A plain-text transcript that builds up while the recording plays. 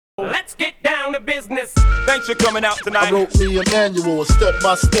Let's get down to business. Thanks for coming out tonight. I wrote me a manual, a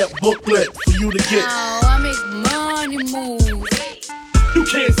step-by-step booklet for you to get. Oh, I make money move. You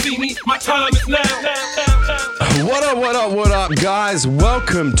can't see me, my time is now. What up, guys?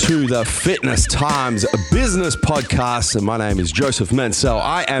 Welcome to the Fitness Times Business Podcast. And my name is Joseph Mansell.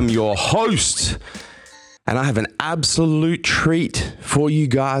 I am your host. And I have an absolute treat for you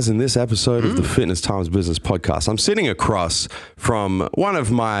guys in this episode of the Fitness Times Business Podcast. I'm sitting across from one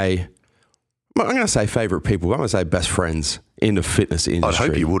of my, I'm going to say favorite people. I'm going to say best friends in the fitness industry. I'd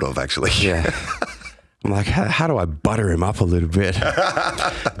hope you would have, actually. Yeah. I'm like, how do I butter him up a little bit?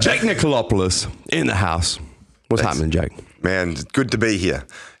 Jake Nicolopoulos in the house. What's happening, Jake? Man, it's good to be here.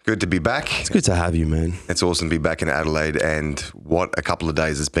 Good to be back. It's good to have you, man. It's awesome to be back in Adelaide, and what a couple of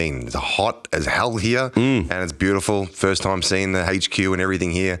days it's been. It's hot as hell here, and it's beautiful. First time seeing the HQ and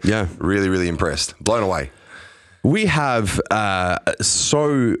everything here. Yeah. Really, really impressed. Blown away. We have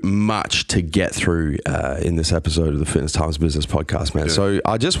so much to get through in this episode of the Fitness Times Business Podcast, man. So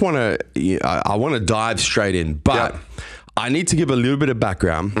I just want to dive straight in, but I need to give a little bit of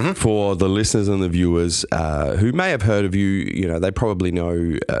background for the listeners and the viewers who may have heard of you. You know, they probably know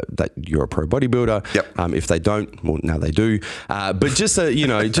that you're a pro bodybuilder. Yep. If they don't, well, now they do. But just a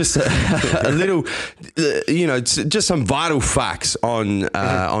little, just some vital facts on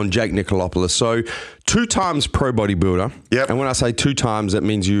Jake Nicolopoulos. So, 2 times pro bodybuilder. Yep. And when I say 2 times, that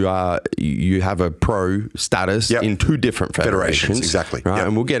means you have a pro status in 2 different federations. Exactly. Right? Yep.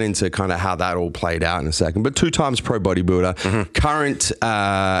 And we'll get into kind of how that all played out in a second. But 2 times pro bodybuilder, current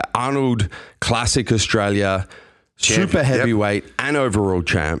Arnold Classic Australia super heavyweight and overall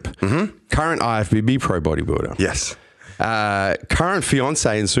champ, current IFBB pro bodybuilder. Yes. Current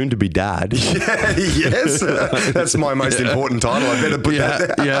fiance and soon to be dad. Yes. That's my most important title. I better put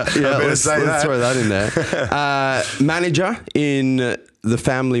that there. Let's throw that in there. Manager in the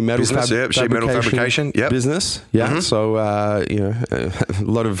family metal sheet metal fabrication business. Yeah. So, a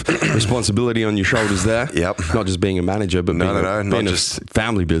lot of responsibility on your shoulders there. Yep. Not just being a manager, but being a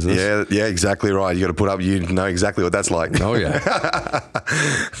family business. Yeah, exactly right. You got to put up, you know exactly what that's like. Oh, yeah.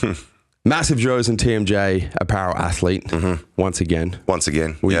 Massive Joe's and TMJ apparel athlete once again.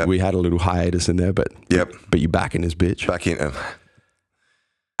 We had a little hiatus in there, but you're back in this bitch. Back in.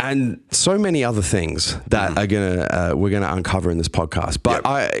 And so many other things that we're gonna uncover in this podcast. But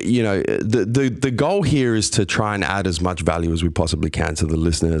the goal here is to try and add as much value as we possibly can to the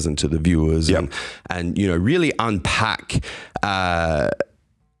listeners and to the viewers, and really unpack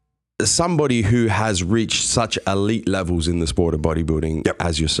somebody who has reached such elite levels in the sport of bodybuilding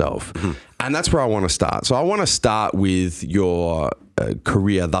as yourself. And that's where I want to start. So I want to start with your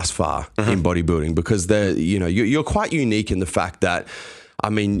career thus far in bodybuilding, because you're quite unique in the fact that,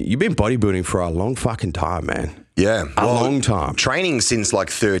 I mean, you've been bodybuilding for a long fucking time, man. Yeah. A long time. Training since like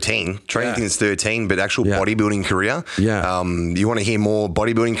 13. Since 13, but actual bodybuilding career. Yeah. You want to hear more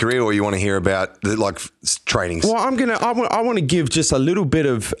bodybuilding career, or you want to hear about the trainings? Well, I want to give just a little bit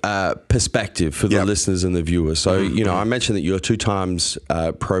of perspective for the listeners and the viewers. So, I mentioned that you're 2 times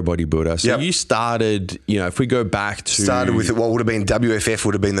pro bodybuilder. So you started, if we go back to... Started with what would have been WFF,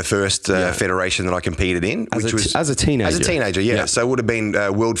 would have been the first federation that I competed in. As a teenager. As a teenager, yeah. So it would have been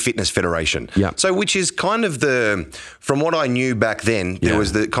World Fitness Federation. Yeah. So which is kind of from what I knew back then, there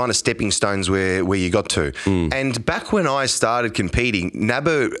was the kind of stepping stones where you got to. And back when I started competing,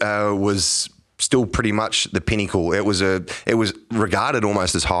 NABBA was still pretty much the pinnacle. It was regarded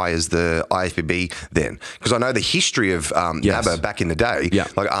almost as high as the IFBB then, because I know the history of NABBA back in the day.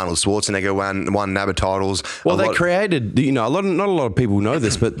 Like Arnold Schwarzenegger won NABBA titles. Well, they created, not a lot of people know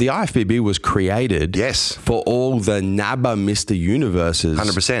this, but the IFBB was created for all the NABBA Mr. Universes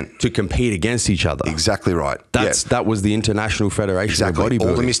 100% to compete against each other. Exactly right. That was the International Federation of Bodybuilding.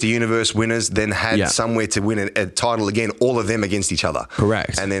 All the Mr. Universe winners then had somewhere to win a title again, all of them against each other.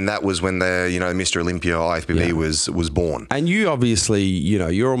 Correct. And then that was when the Mr. Olympia IFBB was born. And you obviously,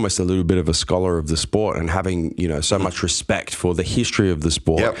 you're almost a little bit of a scholar of the sport, and having, so much respect for the history of the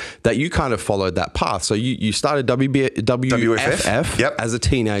sport that you kind of followed that path. So you started WFF as a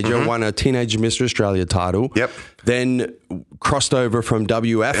teenager, won a Teenage Mr. Australia title. Then crossed over from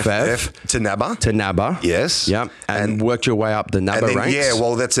WFF to NABBA. Yes. Yep. And worked your way up the NABBA ranks. Yeah,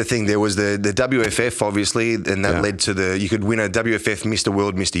 well, that's the thing. There was the WFF, obviously, and that led to you could win a WFF Mr.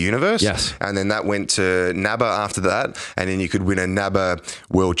 World, Mr. Universe. Yes. And then that went to NABBA after that, and then you could win a NABBA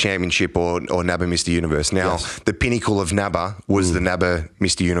World Championship or NABBA Mr. Universe. Now, the pinnacle of NABBA was the NABBA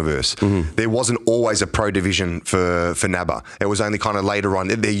Mr. Universe. There wasn't always a pro division for NABBA. It was only kind of later on.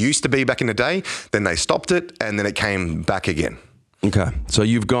 There used to be back in the day, then they stopped it, and then it came back again. Okay. So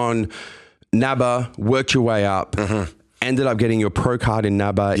you've gone NABBA, worked your way up. ended up getting your pro card in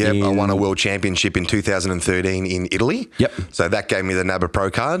NABBA. Yep, I won a world championship in 2013 in Italy. Yep. So that gave me the NABBA pro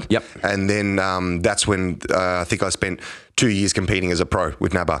card. Yep. And then that's when I think I spent 2 years competing as a pro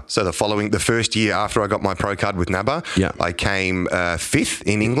with NABBA. So the first year after I got my pro card with NABBA, I came 5th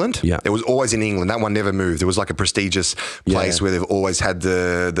in England. Yeah. It was always in England. That one never moved. It was like a prestigious place where they've always had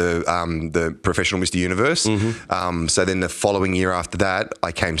the professional Mr. Universe. So then the following year after that,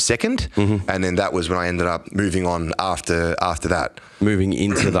 I came 2nd, and then that was when I ended up moving on after that. Moving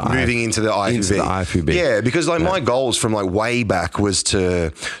into the IFBB. Into the IFBB. Yeah, because my goals from way back was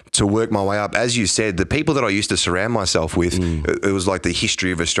to work my way up. As you said, the people that I used to surround myself with, it was like the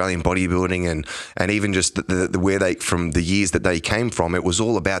history of Australian bodybuilding and even just where they, from the years that they came from, it was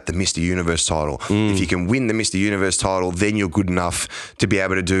all about the Mr. Universe title. If you can win the Mr. Universe title, then you're good enough to be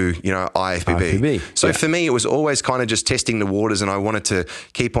able to do, IFBB. So for me, it was always kind of just testing the waters, and I wanted to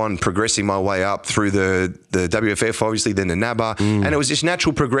keep on progressing my way up through the WFF, obviously, then the NABBA. And it was just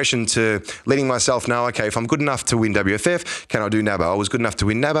natural progression to letting myself know, okay, if I'm good enough to win WFF, can I do NABBA? I was good enough to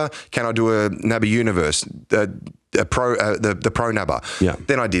win NABBA. Can I do a NABBA Universe? The pro NABBA. Yeah.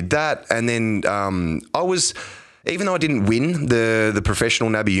 Then I did that, and then I was, even though I didn't win the professional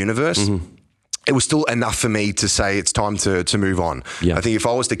NABBA Universe, it was still enough for me to say it's time to move on. Yeah. I think if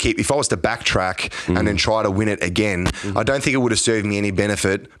I was to backtrack and then try to win it again, I don't think it would have served me any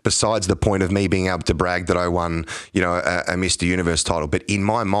benefit besides the point of me being able to brag that I won, a Mr. Universe title. But in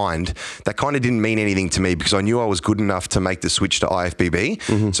my mind, that kind of didn't mean anything to me because I knew I was good enough to make the switch to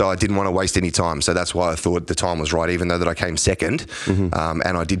IFBB. So I didn't want to waste any time. So that's why I thought the time was right, even though that I came 2nd.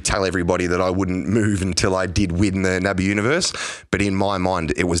 And I did tell everybody that I wouldn't move until I did win the NABBA Universe. But in my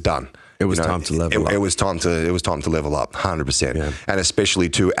mind, it was done. It was time to level up. It was time to level up, 100%. Yeah. And especially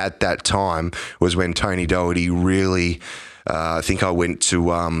too, at that time was when Tony Doherty really. I think I went to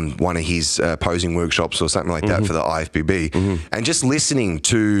one of his posing workshops or something like that for the IFBB, and just listening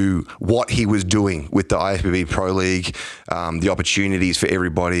to what he was doing with the IFBB Pro League, the opportunities for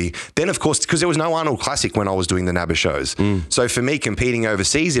everybody. Then, of course, because there was no Arnold Classic when I was doing the NABBA shows. So for me, competing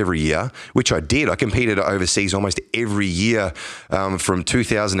overseas every year, which I did, I competed overseas almost every year from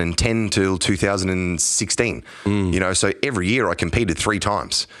 2010 till 2016. So every year I competed 3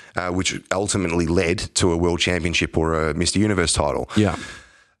 times, which ultimately led to a world championship or a Mr. Universe title. Yeah.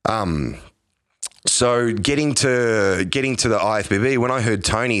 So getting to the IFBB, when I heard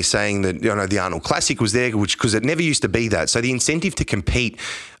Tony saying that the Arnold Classic was there, because it never used to be that. So the incentive to compete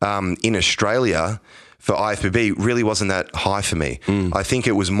in Australia for IFBB really wasn't that high for me. I think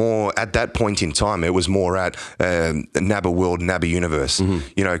it was more at that point in time. It was more at NABBA World, NABBA Universe.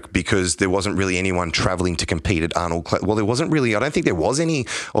 Because there wasn't really anyone traveling to compete at Arnold. Well, there wasn't really. I don't think there was any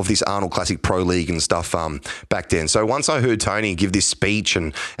of this Arnold Classic Pro League and stuff back then. So once I heard Tony give this speech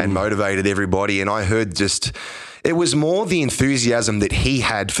and motivated everybody, and I heard just. It was more the enthusiasm that he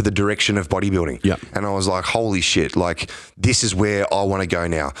had for the direction of bodybuilding. Yeah. And I was like, holy shit, this is where I want to go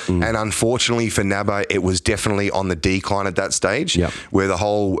now. And unfortunately for NABBA, it was definitely on the decline at that stage, where the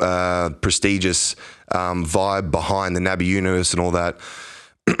whole prestigious vibe behind the NABBA Universe and all that,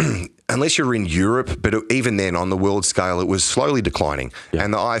 unless you're in Europe, but even then on the world scale, it was slowly declining.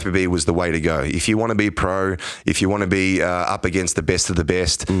 And the IFBB was the way to go. If you want to be pro, if you want to be up against the best of the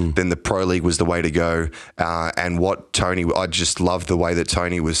best, then the Pro League was the way to go. And what Tony, I just loved the way that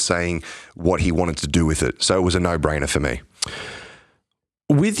Tony was saying what he wanted to do with it. So it was a no-brainer for me.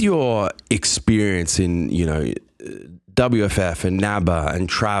 With your experience in, WFF and NABBA and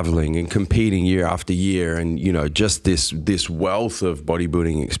traveling and competing year after year and, just this wealth of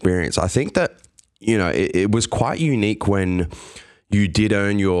bodybuilding experience, I think that, it was quite unique when you did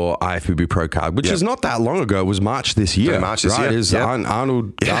earn your IFBB Pro card, which is not that long ago. It was March this year. March this year. Is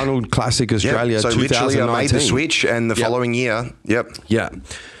Arnold Classic Australia 2019. So literally I made the switch and the following year. Yeah.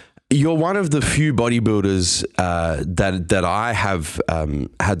 You're one of the few bodybuilders that I have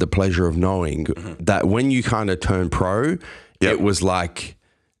had the pleasure of knowing that when you kind of turn pro, it was like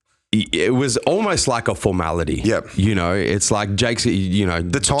it was almost like a formality. Yep. It's like Jake's.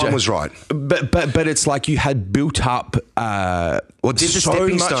 The time was right. But it's like you had built up. Did the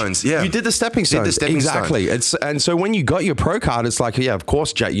stepping stones? Yeah, you did the stepping stones. Exactly. And so when you got your pro card, it's like, of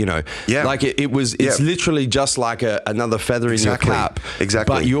course, Jake. Like it was. It's literally just like another feather in your cap.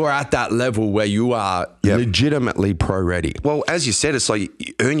 Exactly. But you're at that level where you are legitimately pro ready. Well, as you said, it's like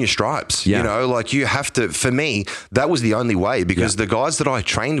you earn your stripes. You have to. For me, that was the only way because the guys that I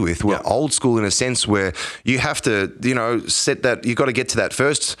trained with were old school in a sense where you have to, set that. You got to get to that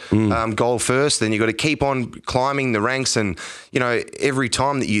first goal first. Then you got to keep on climbing the ranks, and every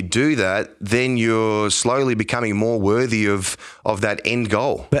time that you do that, then you're slowly becoming more worthy of that end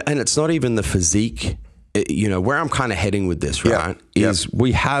goal. And it's not even the physique where I'm kind of heading with this, Yeah. right, is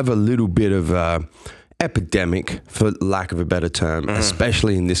we have a little bit of a epidemic, for lack of a better term,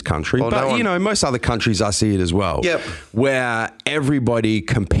 especially in this country. Well, but, no one- most other countries, I see it as well, Yep. where everybody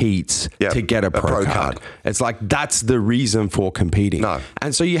competes Yep. to get a pro pro card. card. It's like that's the reason for competing. No.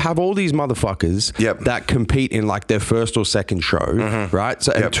 And so you have all these motherfuckers Yep. that compete in like their first or second show, right?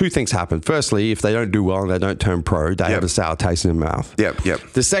 So and Yep. two things happen. Firstly, if they don't do well and they don't turn pro, they have a sour taste in their mouth. Yep.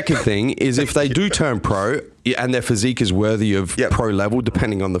 The second thing is if they do turn pro and their physique is worthy of Yep. pro level,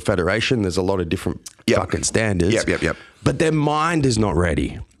 depending on the federation, there's a lot of different Yep. fucking standards. Yep. But their mind is not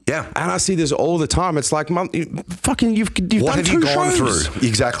ready. Yeah. And I see this all the time. It's like, you've What done have two you gone shows. through?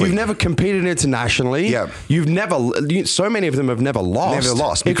 Exactly. You've never competed internationally. Yeah. So many of them have never lost. Never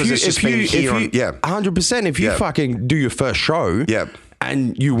lost, because it's just been here on- yeah. 100%. If you Yeah. fucking do your first show Yeah.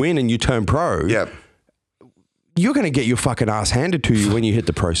 and you win and you turn pro, Yeah. you're going to get your fucking ass handed to you when you hit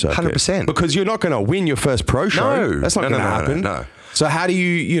the pro circuit. 100%. Because you're not going to win your first pro show. No. That's not No, going to no, no, happen. no. So how do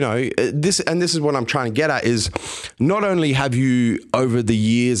this is what I'm trying to get at is not only have you over the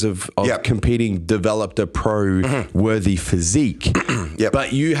years of Yep. competing developed a pro-worthy physique, Yep.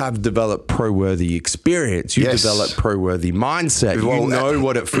 but you have developed pro-worthy experience. You Yes. developed pro-worthy mindset. Well, you know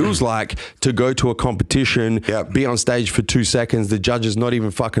what it feels like to go to a competition, Yep. be on stage for 2 seconds, the judges not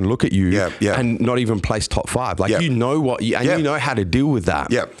even fucking look at you Yep, yep. and not even place top 5. Like Yep. you know what, and Yep. you know how to deal with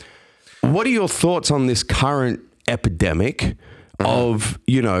that. Yep. What are your thoughts on this current epidemic of,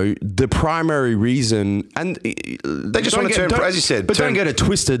 the primary reason, and they just want to turn, as you said, but don't get it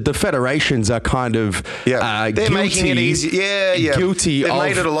twisted. The federations are kind of They're guilty, making it easy. Yeah. guilty. They've of,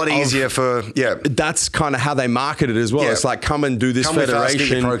 made it a lot easier for That's kind of how they market it as well. Yeah. It's like, come and do this Come with us, get your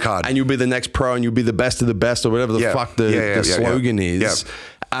federation, pro card. and you'll be the next pro, and you'll be the best of the best, or whatever the Yeah. fuck the slogan is.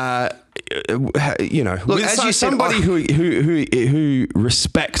 Yeah. Look, Look, as you said, somebody who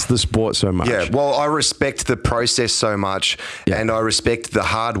respects the sport so much. Yeah, well, I respect the process so much, Yeah. and I respect the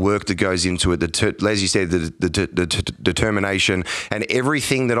hard work that goes into it. As you said, the determination and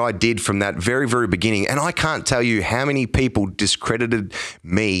everything that I did from that very, very beginning. And I can't tell you how many people discredited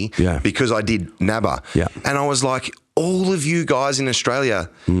me because I did NABBA. Yeah. And I was like, all of you guys in Australia,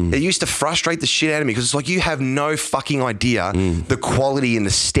 it used to frustrate the shit out of me because it's like, you have no fucking idea the quality and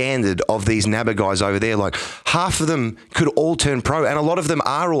the standard of these NABBA guys over there. Like, half of them could all turn pro, and a lot of them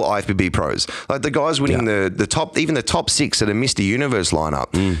are all IFBB pros. Like the guys winning the top, even the top 6 at a Mr. Universe lineup.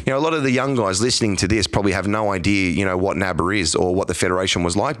 A lot of the young guys listening to this probably have no idea, what NABBA is or what the federation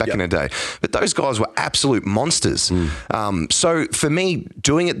was like back in the day. But those guys were absolute monsters. So for me,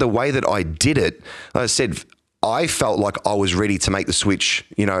 doing it the way that I did it, like I said, I felt like I was ready to make the switch,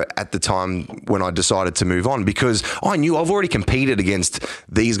 at the time when I decided to move on, because I knew I've already competed against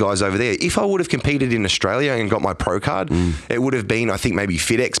these guys over there. If I would have competed in Australia and got my pro card, it would have been, I think, maybe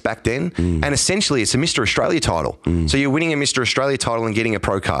FedEx back then. And essentially, it's a Mr. Australia title. So you're winning a Mr. Australia title and getting a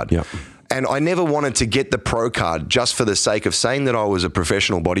pro card. Yep. And I never wanted to get the pro card just for the sake of saying that I was a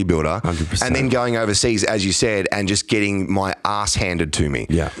professional bodybuilder 100%. and then going overseas, as you said, and just getting my ass handed to me.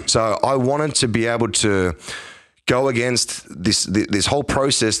 Yeah. So I wanted to be able to go against this whole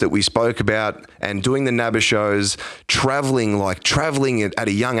process that we spoke about, and doing the NABBA shows, traveling at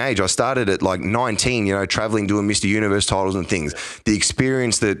a young age. I started at like 19, traveling, doing Mr. Universe titles and things. The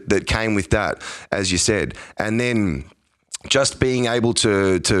experience that came with that, as you said. And then just being able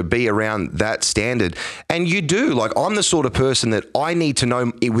to be around that standard. And you do, like, I'm the sort of person that I need to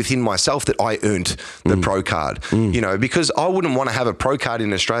know within myself that I earned the pro card, because I wouldn't want to have a pro card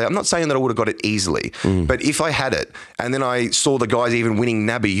in Australia. I'm not saying that I would have got it easily, but if I had it and then I saw the guys even winning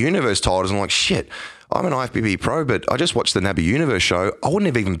NABBA Universe titles, I'm like, shit, I'm an IFBB pro, but I just watched the NABBA Universe show. I wouldn't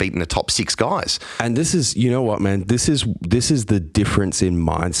have even beaten the top 6 guys. And this is, you know what, man, this is the difference in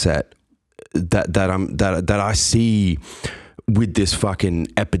mindset that I see with this fucking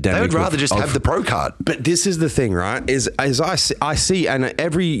epidemic. They would rather just have the pro card. But this is the thing, right? Is as I see, and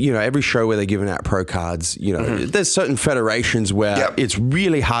every show where they're giving out pro cards, there's certain federations where it's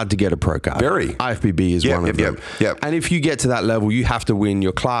really hard to get a pro card. Very. IFBB is one of them. Yep. And if you get to that level, you have to win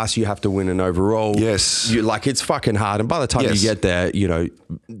your class, you have to win an overall. Yes. It's fucking hard. And by the time you get there,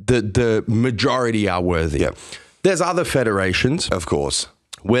 the majority are worthy. Yep. There's other federations, Of course.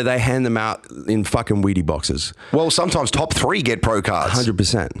 where they hand them out in fucking Wheatie boxes. Well, sometimes top 3 get pro cards.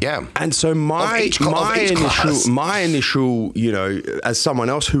 100%. Yeah. And so my initial, as someone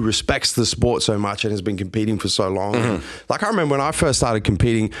else who respects the sport so much and has been competing for so long, like I remember when I first started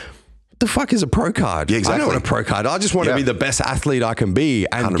competing, the fuck is a pro card? Yeah, exactly. I know what a pro card. I just want to Yeah. be the best athlete I can be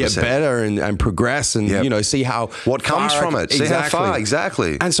and 100%. get better and progress and Yep. see how What comes far from it. See how far,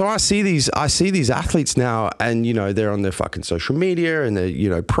 exactly. And so I see these athletes now, and they're on their fucking social media and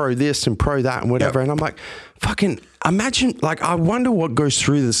they're pro this and pro that and whatever, Yep. and I'm like, fucking imagine, like, I wonder what goes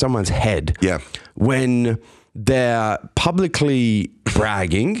through someone's head Yeah. when they're publicly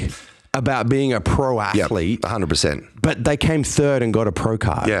bragging about being a pro athlete, 100%. but they came third and got a pro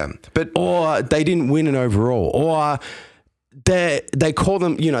card. Yeah, but Or they didn't win an overall, or they call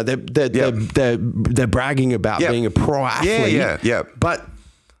them, they're bragging about Yeah. being a pro athlete. Yeah. But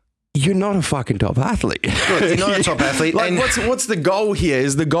you're not a fucking top athlete. You're not a top athlete. Like, and what's the goal here?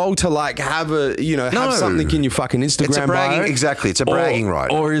 Is the goal to like have have something in your fucking Instagram It's a bragging, bio? exactly. It's a bragging right.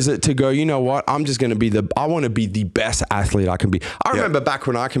 Or is it to go, you know what? I'm just going to I want to be the best athlete I can be. I remember back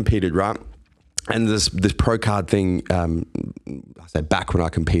when I competed, right? And this pro card thing, I say back when I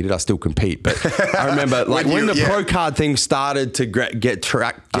competed, I still compete, but I remember like when the pro card thing started to get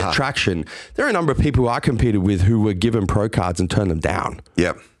traction, there are a number of people I competed with who were given pro cards and turned them down.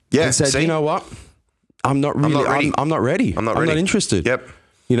 Yep. Yeah. And said, you know what? I'm not ready. I'm not ready. I'm not ready. interested. Yep.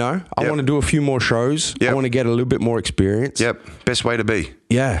 I want to do a few more shows. Yep. I want to get a little bit more experience. Yep. Best way to be.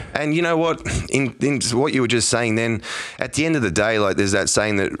 Yeah. And you know what? In what you were just saying then, at the end of the day, like there's that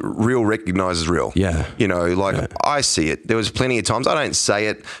saying that real recognizes real. Yeah. I see it. There was plenty of times, I don't say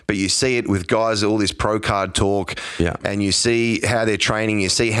it, but you see it with guys, all this pro card talk. Yeah. And you see how they're training, you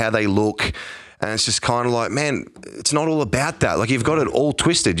see how they look. And it's just kind of like, man, it's not all about that. Like you've got it all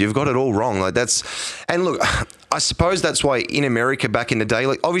twisted. You've got it all wrong. Like and look, I suppose that's why in America back in the day,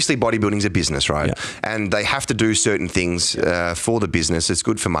 like obviously bodybuilding's a business, right? Yeah. And they have to do certain things for the business. It's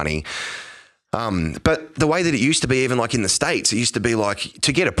good for money. But the way that it used to be, even like in the States, it used to be like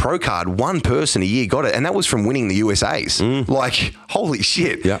to get a pro card, one person a year got it. And that was from winning the USAs. Like, holy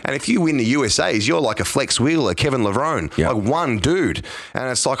shit. Yeah. And if you win the USAs, you're like a Flex Wheeler, Kevin Levrone, Yeah. like one dude. And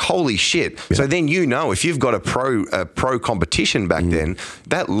it's like, holy shit. Yeah. So then, if you've got a pro competition back then,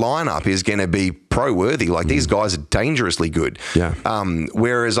 that lineup is going to be pro worthy. Like these guys are dangerously good. Yeah.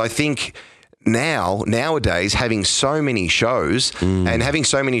 Whereas I think nowadays, having so many shows and having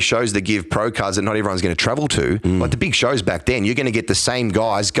so many shows that give pro cards that not everyone's going to travel to, like the big shows back then, you're going to get the same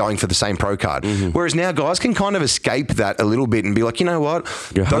guys going for the same pro card. Whereas now guys can kind of escape that a little bit and be like, you know what?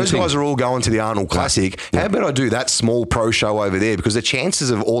 Those guys are all going to the Arnold Classic. How about I do that small pro show over there? Because the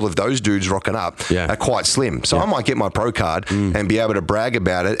chances of all of those dudes rocking up are quite slim. So I might get my pro card and be able to brag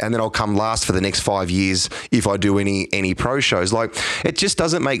about it, and then I'll come last for the next 5 years if I do any pro shows. Like, it just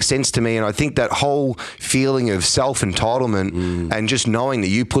doesn't make sense to me, and I think that whole feeling of self-entitlement and just knowing that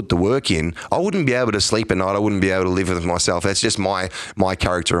you put the work in, I wouldn't be able to sleep at night. I wouldn't be able to live with myself. That's just my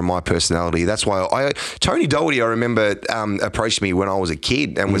character and my personality. That's why Tony Doherty, I remember, approached me when I was a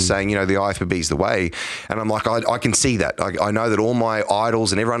kid and was saying, the IFBB is the way. And I'm like, I can see that. I know that all my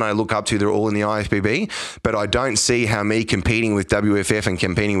idols and everyone I look up to, they're all in the IFBB, but I don't see how me competing with WFF and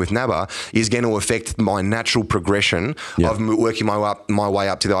competing with NABBA is going to affect my natural progression of working my way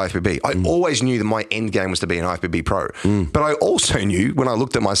up to the IFBB. I always knew that my end game was to be an IFBB pro. But I also knew when I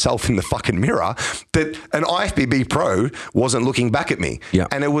looked at myself in the fucking mirror that an IFBB pro wasn't looking back at me. Yeah.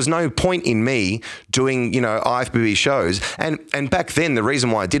 And there was no point in me doing, IFBB shows. And back then, the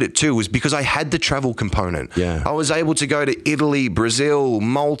reason why I did it too was because I had the travel component. Yeah. I was able to go to Italy, Brazil,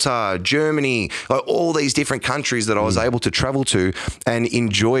 Malta, Germany, like all these different countries that I was able to travel to and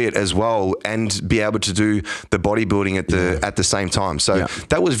enjoy it as well and be able to do the bodybuilding at the same time. So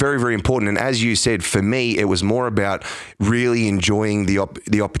that was very, very important. And as you said, for me, it was more about really enjoying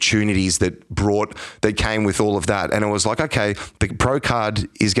the opportunities that came with all of that. And it was like, okay, the pro card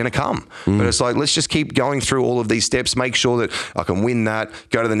is going to come, but it's like, let's just keep going through all of these steps, make sure that I can win that,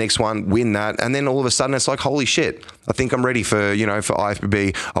 go to the next one, win that. And then all of a sudden it's like, holy shit, I think I'm ready for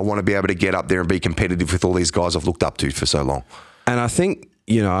IFBB. I want to be able to get up there and be competitive with all these guys I've looked up to for so long. And I think,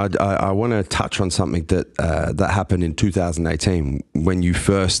 I want to touch on something that happened in 2018 when you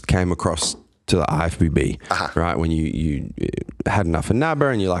first came across to the IFBB, right? When you had enough of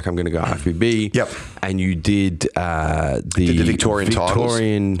NABBA and you're like, I'm going to go IFBB. Yep. And you did the Victorian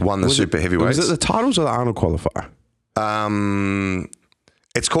titles, won the super heavyweights. Was it the titles or the Arnold qualifier?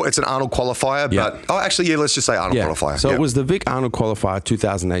 It's an Arnold qualifier, but let's just say Arnold qualifier. So it was the Vic Arnold qualifier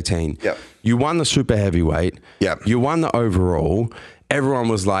 2018. Yep. You won the super heavyweight. Yep. You won the overall. Everyone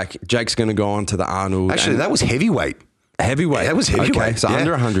was like, Jake's going to go on to the Arnold. Actually, that was heavyweight. Heavyweight. That was heavyweight. Okay, so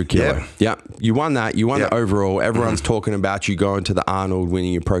under 100 kilo. Yeah. You won that. You won the overall. Everyone's talking about you going to the Arnold,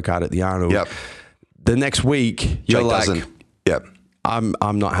 winning your pro card at the Arnold. Yep. The next week, you're Jake like, doesn't. Yep.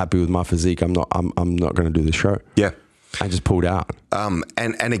 I'm not happy with my physique. I'm not going to do the show. Yeah. I just pulled out.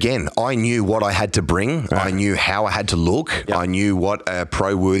 And again, I knew what I had to bring. Right. I knew how I had to look. Yep. I knew what a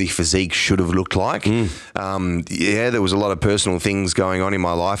pro-worthy physique should have looked like. There was a lot of personal things going on in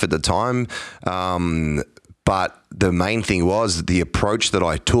my life at the time. But the main thing was the approach that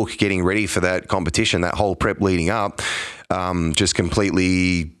I took getting ready for that competition, that whole prep leading up, just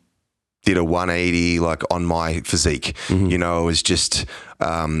completely did a 180 like on my physique. You know, it was just,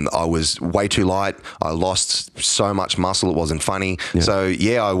 I was way too light. I lost so much muscle. It wasn't funny. Yeah. So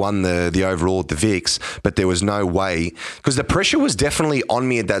yeah, I won the overall at the VIX, but there was no way, because the pressure was definitely on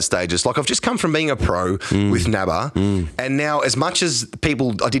me at that stage. It's like, I've just come from being a pro with NABBA. And now, as much as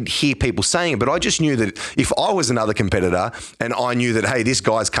I didn't hear people saying it, but I just knew that if I was another competitor and I knew that, hey, this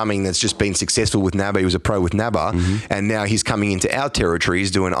guy's coming that's just been successful with NABBA, he was a pro with NABBA, and now he's coming into our territory,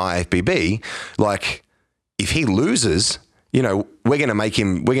 he's doing IFBB, like, if he loses, you know, we're going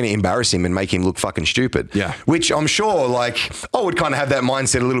to embarrass him and make him look fucking stupid. Yeah. Which I'm sure, like, I would kind of have that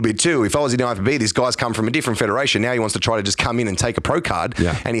mindset a little bit too. If I was in the IFBB, this guy's come from a different federation. Now he wants to try to just come in and take a pro card.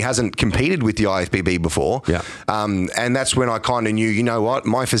 Yeah. And he hasn't competed with the IFBB before. Yeah. And that's when I kind of knew, you know what,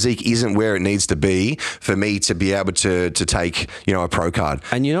 my physique isn't where it needs to be for me to be able to take, you know, a pro card.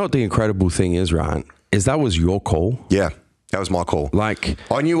 And you know what the incredible thing is, Ryan, is that was your call. Yeah. That was my call. Like,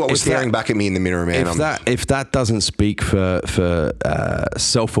 I knew what was staring back at me in the mirror, man. If that doesn't speak for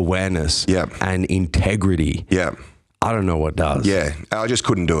self-awareness Yeah. and integrity, Yeah. I don't know what does. Yeah. I just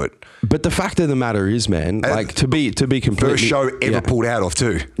couldn't do it. But the fact of the matter is, man, like to be completely First show ever yeah. pulled out of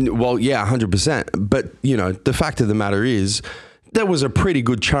too. Well, yeah, 100%. But you know, the fact of the matter is, there was a pretty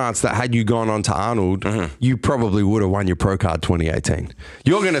good chance that had you gone on to Arnold, you probably would have won your pro card 2018.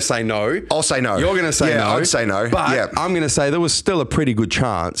 You're going to say no. I'll say no. You're going to say no. I'd say no. But Yeah. I'm going to say there was still a pretty good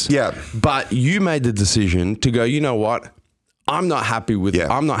chance. Yeah. But you made the decision to go, you know what? I'm not happy with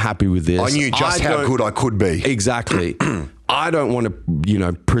Yeah. I'm not happy with this. I knew just how don't- good I could be. Exactly. I don't want to, you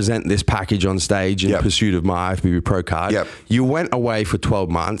know, present this package on stage in Yep. pursuit of my IFBB Pro card. Yep. You went away for 12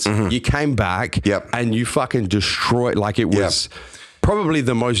 months. You came back Yep. and you fucking destroyed, like it was probably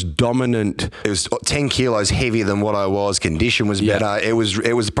the most dominant. It was 10 kilos heavier than what I was. Condition was Yeah. better. It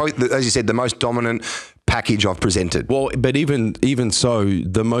was probably, as you said, the most dominant package I've presented. Well, but even so,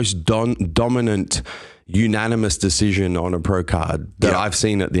 the most dominant unanimous decision on a pro card that Yep. I've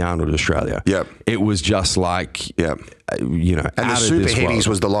seen at the Arnold Australia. Yep. It was just like, Yep. You know, And the out of super this heavies world.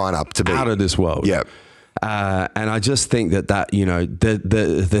 was the lineup to be. Out of this world. Yep. And I just think that you know,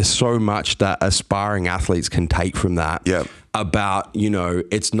 there's so much that aspiring athletes can take from that. Yep. About, you know,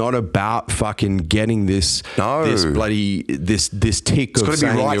 it's not about fucking getting this bloody this tick of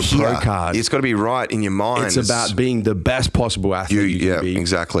saying your pro card. It's got to be right in your mind. It's about being the best possible athlete you can be.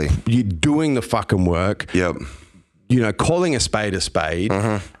 Exactly. You're doing the fucking work. Yep. You know, calling a spade,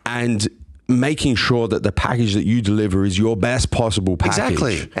 and making sure that the package that you deliver is your best possible package.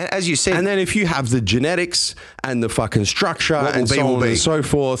 Exactly. And as you said, And then if you have the genetics and the fucking structure What will and be, so will on be. and so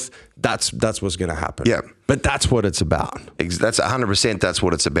forth, that's what's going to happen. Yeah. But that's what it's about. That's 100%. That's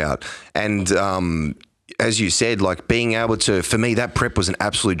what it's about. And as you said, like being able to, for me, that prep was an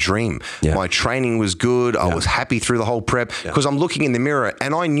absolute dream. Yeah. My training was good. I was happy through the whole prep because I'm looking in the mirror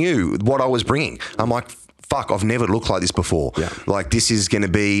and I knew what I was bringing. I'm like, fuck, I've never looked like this before. Yeah. Like this is going to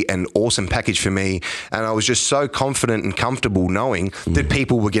be an awesome package for me. And I was just so confident and comfortable knowing that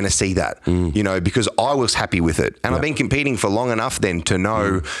people were going to see that, you know, because I was happy with it. And I've been competing for long enough then to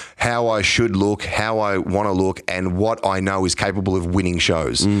know how I should look, how I want to look, and what I know is capable of winning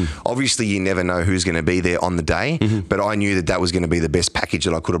shows. Obviously, you never know who's going to be there on the day, but I knew that was going to be the best package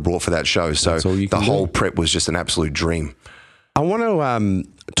that I could have brought for that show. So all you the can whole do. prep was just an absolute dream. I want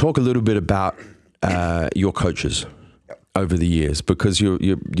to talk a little bit about your coaches over the years, because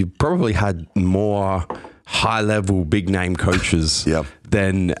you probably had more high level big name coaches Yep.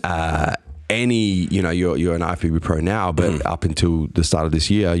 than any, you know, you're an IFBB pro now, but up until the start of this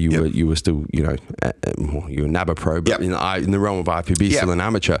year, you were still, you know, you were NABBA pro, but Yep. in the realm of IFBB, still an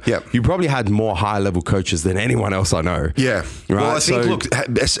amateur. Yep. You probably had more high level coaches than anyone else I know. Yeah. Right. Well, I think, So- look,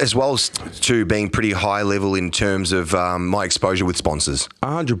 as well as to being pretty high level in terms of my exposure with sponsors,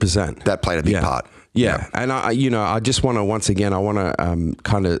 100%. that played a big part. Yeah. And I just want to, once again, I want to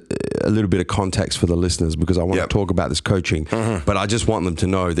kind of a little bit of context for the listeners, because I want Yep. to talk about this coaching, but I just want them to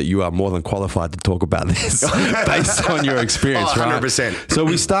know that you are more than qualified to talk about this based on your experience, Oh, right? 100%. So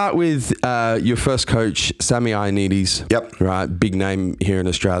we start with your first coach, Sammy Ioannidis. Yep. Right. Big name here in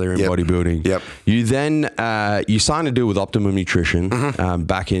Australia in Yep. bodybuilding. Yep. You then, you signed a deal with Optimum Nutrition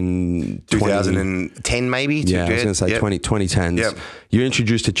back in 2010 maybe? Yeah, I was going to say Yep. 2010s. Yep. You're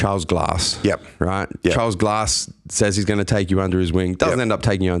introduced to Charles Glass. Yep. Right? Yep. Charles Glass says he's going to take you under his wing. Doesn't Yep. end up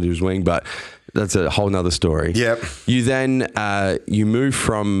taking you under his wing, but That's a whole nother story. Yep. You then, you move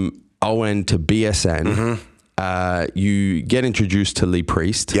from ON to BSN. You get introduced to Lee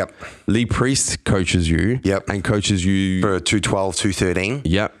Priest. Yep. Lee Priest coaches you. Yep. And coaches you For 212, 213.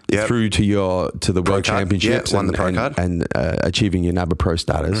 Yep. Through to the World card. Championships. Yeah, won the pro card. And achieving your NABBA Pro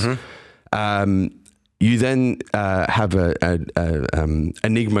status. You then have a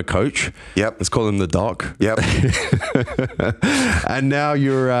Enigma coach. Yep. Let's call him the Doc. Yep. And now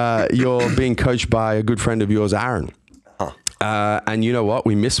you're being coached by a good friend of yours, Aaron. And you know what?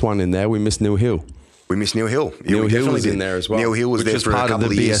 We missed one in there. We missed Neil Hill. We missed Neil Hill. Yeah, Neil we Hill definitely was did. in there as well. Neil Hill was which there was for a part of couple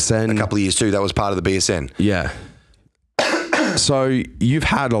the of years. BSN. A couple of years too. That was part of the BSN. Yeah. So you've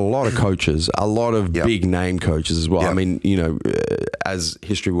had a lot of coaches, a lot of big name coaches as well. Yep. I mean, as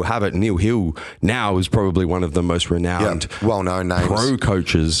history will have it, Neil Hill now is probably one of the most renowned, well-known names. pro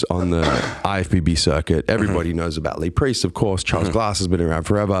coaches on the IFBB circuit. Everybody knows about Lee Priest, of course. Charles Glass has been around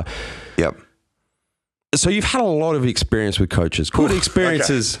forever. Yep. So you've had a lot of experience with coaches, good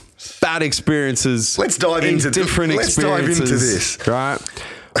experiences, bad experiences. Let's dive into different experiences. this. Right?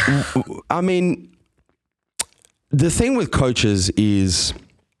 I mean, the thing with coaches is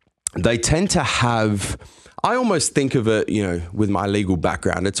they tend to have, I almost think of it, with my legal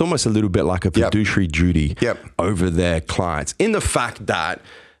background, it's almost a little bit like a fiduciary duty over their clients, in the fact that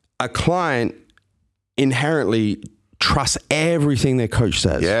a client inherently trusts everything their coach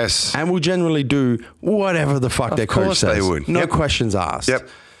says. Yes. And will generally do whatever the fuck their coach says. They would. No questions asked. Yep.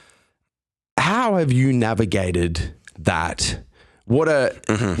 How have you navigated that? What are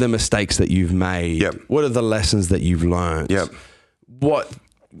the mistakes that you've made? Yep. What are the lessons that you've learned? Yep.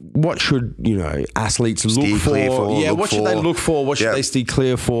 What should, athletes look Steer for? clear for, Yeah, look what should they for. look for? What should Yep. they steer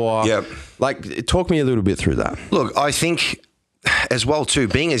clear for? Yep. Like, talk me a little bit through that. Look, I think as well too,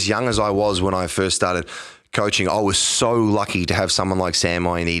 being as young as I was when I first started coaching, I was so lucky to have someone like Sam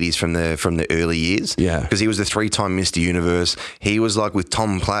Ioannidis from the early years. Yeah. Because he was the 3-time Mr. Universe. He was like with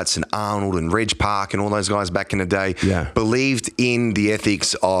Tom Platz and Arnold and Reg Park and all those guys back in the day. Yeah. Believed in the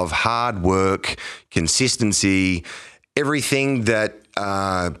ethics of hard work, consistency, everything that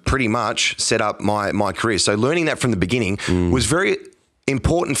pretty much set up my career. So learning that from the beginning was very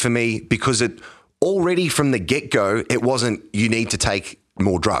important for me, because it already from the get-go, it wasn't you need to take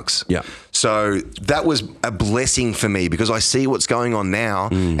more drugs. Yeah. So that was a blessing for me, because I see what's going on now.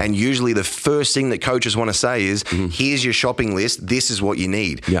 And usually the first thing that coaches want to say is, here's your shopping list. This is what you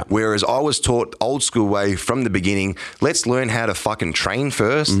need. Yeah. Whereas I was taught old school way from the beginning, let's learn how to fucking train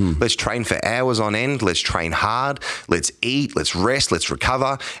first. Let's train for hours on end. Let's train hard. Let's eat. Let's rest. Let's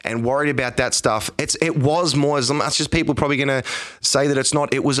recover. And worried about that stuff. It was more, as much as people probably going to say that it's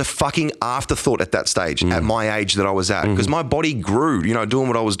not, it was a fucking afterthought at that stage, at my age that I was at, because my body grew, doing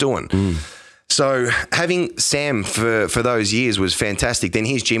what I was doing. So having Sam for those years was fantastic. Then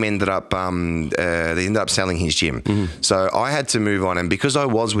his gym ended up, they ended up selling his gym. So I had to move on. And because I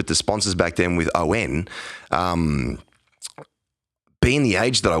was with the sponsors back then with ON, being the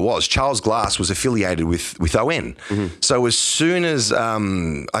age that I was, Charles Glass was affiliated with ON. So as soon as,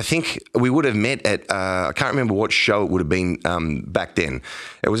 I think we would have met at, I can't remember what show it would have been back then.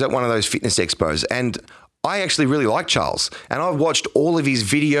 It was at one of those fitness expos. And I actually really like Charles, and I've watched all of his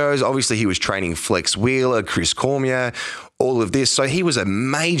videos. Obviously, he was training Flex Wheeler, Chris Cormier, all of this. So he was a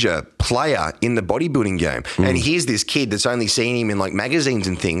major player in the bodybuilding game. And here's this kid that's only seen him in like magazines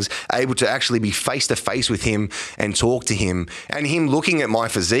and things, able to actually be face to face with him and talk to him, and him looking at my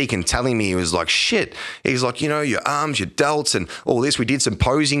physique and telling me, he was like, shit. He's like, your arms, your delts and all this. We did some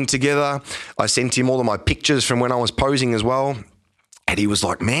posing together. I sent him all of my pictures from when I was posing as well. And he was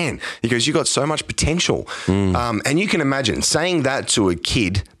like, man, he goes, you got so much potential. And you can imagine saying that to a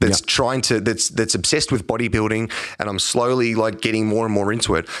kid that's that's obsessed with bodybuilding, and I'm slowly like getting more and more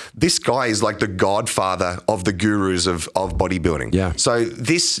into it. This guy is like the godfather of the gurus of bodybuilding. Yeah. So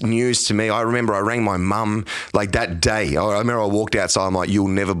this news to me, I remember I rang my mum like that day. I remember I walked outside, I'm like, you'll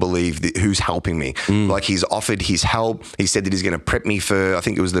never believe who's helping me. Like, he's offered his help. He said that he's going to prep me for, I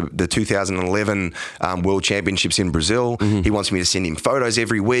think it was the 2011 World Championships in Brazil. He wants me to send him photos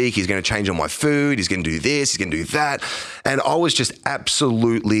every week. He's going to change all my food. He's going to do this. He's going to do that. And I was just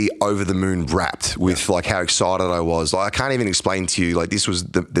absolutely over the moon wrapped with like how excited I was. Like, I can't even explain to you, like, this was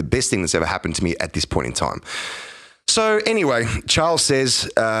the best thing that's ever happened to me at this point in time. So anyway, Charles says,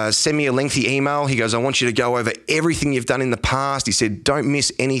 send me a lengthy email. He goes, I want you to go over everything you've done in the past. He said, don't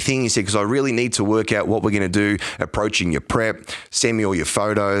miss anything. He said, because I really need to work out what we're going to do approaching your prep. Send me all your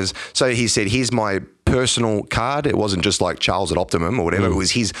photos. So he said, here's my personal card. It wasn't just like Charles at Optimum or whatever. It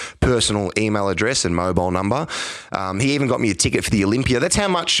was his personal email address and mobile number. He even got me a ticket for the Olympia. That's how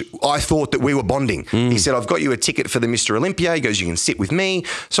much I thought that we were bonding. He said, I've got you a ticket for the Mr. Olympia. He goes, you can sit with me.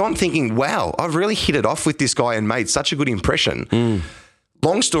 So I'm thinking, wow, I've really hit it off with this guy and made such a good impression.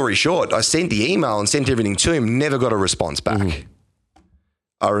 Long story short, I sent the email and sent everything to him, never got a response back.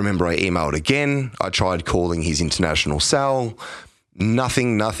 I remember I emailed again. I tried calling his international cell.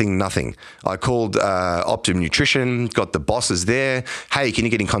 Nothing. I called Optimum Nutrition, got the bosses there. Hey, can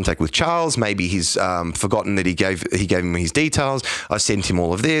you get in contact with Charles? Maybe he's forgotten that he gave him his details. I sent him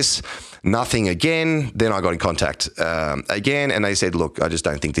all of this. Nothing again. Then I got in contact again, and they said, look, I just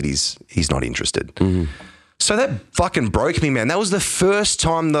don't think that he's not interested. So that fucking broke me, man. That was the first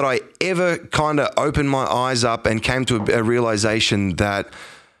time that I ever kind of opened my eyes up and came to a realization that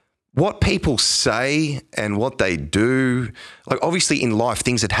what people say and what they do, like obviously in life,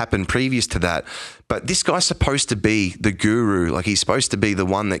 things had happened previous to that, but this guy's supposed to be the guru. Like he's supposed to be the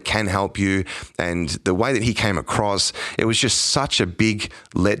one that can help you. And the way that he came across, it was just such a big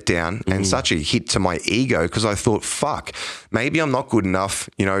letdown and such a hit to my ego because I thought, fuck, maybe I'm not good enough,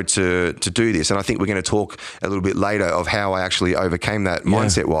 to do this. And I think we're going to talk a little bit later of how I actually overcame that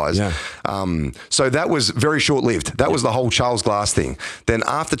mindset-wise. So that was very short-lived. That was the whole Charles Glass thing. Then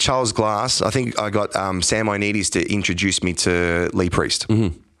after Charles Glass, I think I got Sam Ioannidis to introduce me to Lee Priest.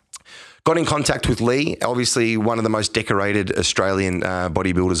 Got in contact with Lee, obviously one of the most decorated Australian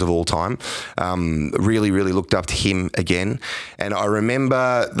bodybuilders of all time. Really looked up to him again. And I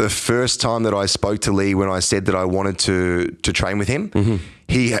remember the first time that I spoke to Lee when I said that I wanted to train with him.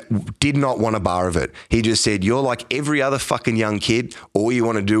 He did not want a bar of it. He just said, you're like every other fucking young kid. All you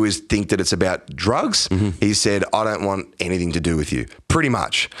want to do is think that it's about drugs. He said, I don't want anything to do with you, pretty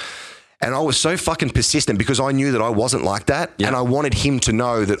much. And I was so fucking persistent because I knew that I wasn't like that. And I wanted him to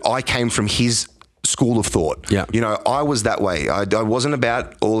know that I came from his school of thought. I was that way. I wasn't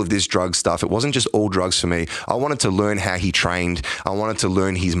about all of this drug stuff. It wasn't just all drugs for me. I wanted to learn how he trained. I wanted to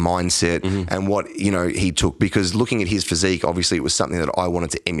learn his mindset and what, he took, because looking at his physique, obviously it was something that I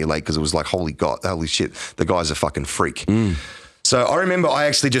wanted to emulate because it was like, holy shit, the guy's a fucking freak. So I remember I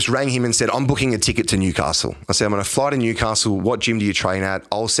actually just rang him and said, I'm booking a ticket to Newcastle. I said, I'm going to fly to Newcastle. What gym do you train at?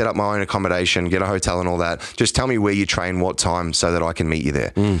 I'll set up my own accommodation, get a hotel and all that. Just tell me where you train, what time, so that I can meet you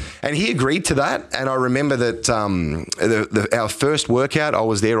there. And he agreed to that. And I remember that our first workout, I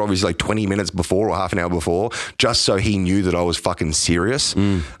was there obviously like 20 minutes before or half an hour before, just so he knew that I was fucking serious.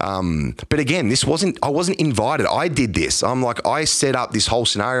 But again, I wasn't invited. I did this. I set up this whole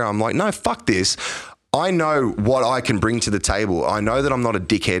scenario. I'm like, no, fuck this. I know what I can bring to the table. I know that I'm not a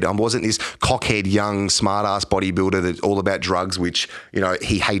dickhead. I wasn't this cockhead, young, smart-ass bodybuilder that's all about drugs, which,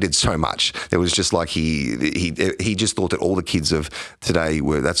 he hated so much. It was just like he just thought that all the kids of today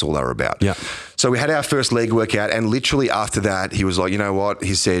that's all they were about. So we had our first leg workout, and literally after that, he was like, you know what?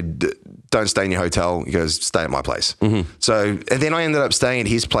 He said, don't stay in your hotel. He goes, stay at my place. So, and then I ended up staying at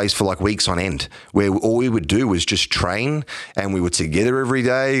his place for like weeks on end, where all we would do was just train, and we were together every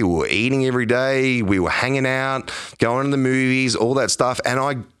day. We were eating every day. We were hanging out, going to the movies, all that stuff. And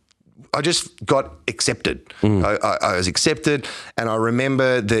I just got accepted. I was accepted. And I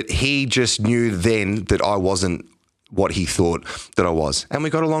remember that he just knew then that I wasn't what he thought that I was. And we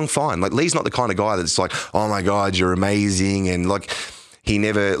got along fine. Like, Lee's not the kind of guy that's like, oh my God, you're amazing. And like, he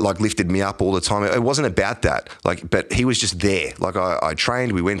never lifted me up all the time. It wasn't about that. But he was just there. I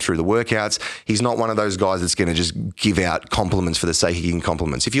trained, we went through the workouts. He's not one of those guys that's going to just give out compliments for the sake of giving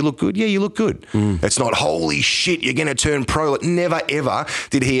compliments. If you look good, yeah, you look good. It's not, holy shit, you're going to turn pro. Never ever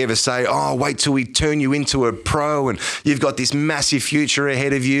did he ever say, oh, wait till we turn you into a pro and you've got this massive future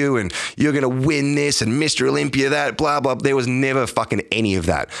ahead of you and you're going to win this and Mr. Olympia that, blah, blah. There was never fucking any of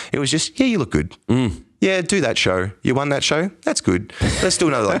that. It was just, yeah, you look good. Yeah, do that show. You won that show? That's good. Let's do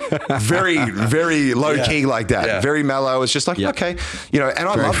another. Very, very low key like that. Very mellow. It's just like, okay. And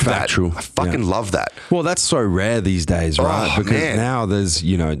I love factual. That. I fucking love that. Well, that's so rare these days, right? Because now there's,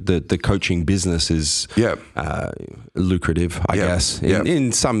 the coaching business is lucrative, I guess.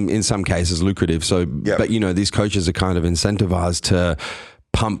 In some cases lucrative. So, but these coaches are kind of incentivized to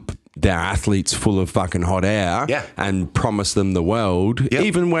pump their athletes full of fucking hot air and promise them the world,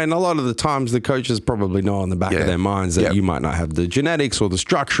 even when a lot of the times the coaches probably know in the back of their minds that you might not have the genetics or the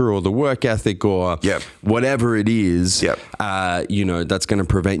structure or the work ethic or whatever it is, that's going to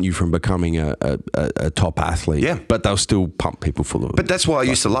prevent you from becoming a top athlete. But they'll still pump people full of it. But that's why I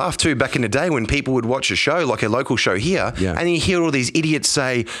used to laugh too back in the day when people would watch a show, like a local show here, and you hear all these idiots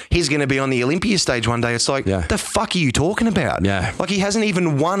say, he's going to be on the Olympia stage one day. It's like, the fuck are you talking about? Like, he hasn't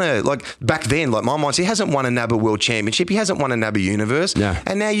even won a like back then, like my mindset, he hasn't won a NABBA World Championship. He hasn't won a NABBA Universe. Yeah.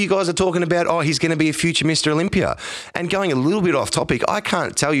 And now you guys are talking about, oh, he's going to be a future Mr. Olympia. And going a little bit off topic, I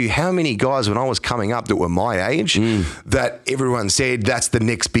can't tell you how many guys when I was coming up that were my age that everyone said that's the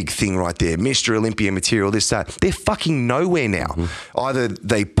next big thing right there. Mr. Olympia material, this, that. They're fucking nowhere now. Either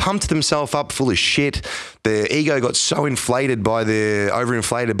they pumped themselves up full of shit, their ego got so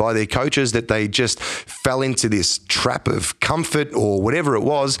overinflated by their coaches that they just fell into this trap of comfort or whatever it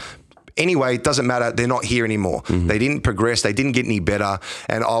was. Anyway, it doesn't matter. They're not here anymore. They didn't progress. They didn't get any better.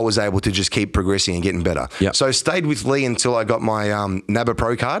 And I was able to just keep progressing and getting better. Yep. So I stayed with Lee until I got my NABBA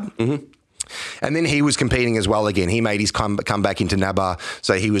Pro card. And then he was competing as well again. He made his come back into NABBA.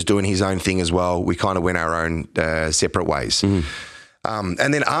 So he was doing his own thing as well. We kind of went our own separate ways. And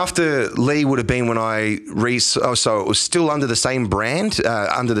then after Lee would have been when so it was still under the same brand,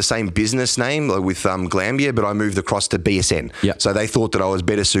 under the same business name with Glambia, but I moved across to BSN. Yeah. So they thought that I was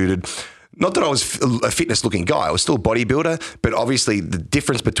better suited. Not that I was a fitness looking guy, I was still a bodybuilder, but obviously the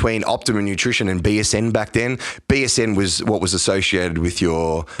difference between Optimum Nutrition and BSN back then, BSN was what was associated with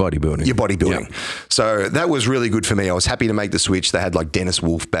your bodybuilding. Yeah. So that was really good for me. I was happy to make the switch. They had like Dennis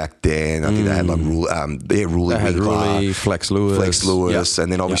Wolf back then. I think they had like Ruli. They had Ruli, Flex Lewis.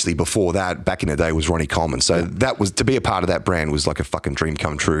 And then obviously before that, back in the day was Ronnie Coleman. So that was, to be a part of that brand was like a fucking dream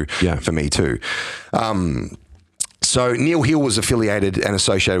come true for me too. So Neil Hill was affiliated and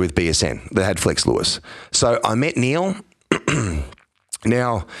associated with BSN. They had Flex Lewis. So I met Neil.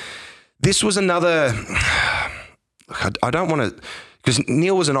 Now, this was another. I don't want to, because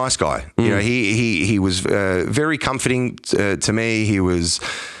Neil was a nice guy. You know, he was very comforting to me. He was.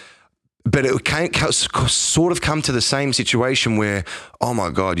 But it sort of come to the same situation where, oh my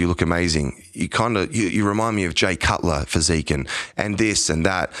God, you look amazing. You remind me of Jay Cutler physique and this and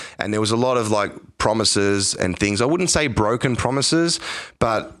that. And there was a lot of like promises and things. I wouldn't say broken promises,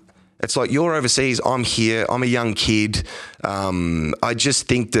 but it's like, you're overseas, I'm here, I'm a young kid. I just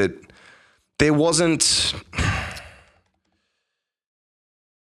think that there wasn't.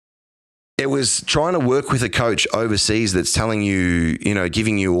 It was trying to work with a coach overseas that's telling you,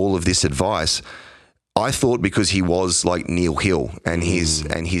 giving you all of this advice. I thought because he was like Neil Hill and he's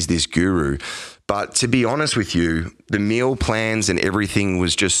this guru. But to be honest with you, the meal plans and everything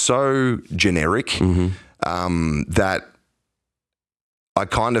was just so generic that I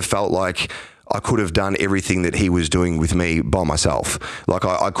kind of felt like I could have done everything that he was doing with me by myself. Like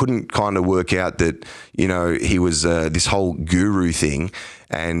I couldn't kind of work out that, he was this whole guru thing,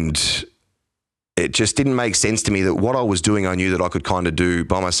 and it just didn't make sense to me that what I was doing, I knew that I could kind of do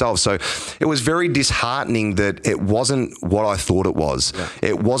by myself. So it was very disheartening that it wasn't what I thought it was. Yeah.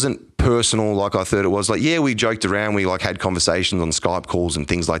 It wasn't personal like I thought it was. Like, yeah, we joked around, we like had conversations on Skype calls and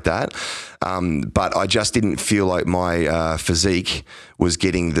things like that. But I just didn't feel like my physique was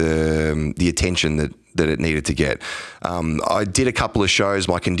getting the attention that it needed to get. I did a couple of shows.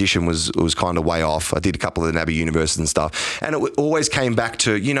 My condition was kind of way off. I did a couple of the NABBA Universes and stuff. And it always came back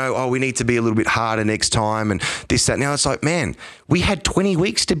to, we need to be a little bit harder next time and this, that. Now it's like, man, we had 20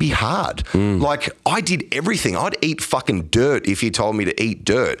 weeks to be hard. Like I did everything. I'd eat fucking dirt if you told me to eat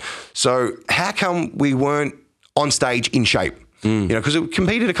dirt. So how come we weren't on stage in shape? Because it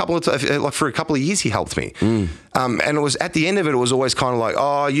competed a couple of times, like for a couple of years, he helped me. And it was at the end of it, it was always kind of like,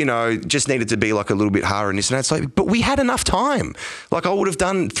 just needed to be like a little bit harder and this and that. It's like, but we had enough time. Like I would have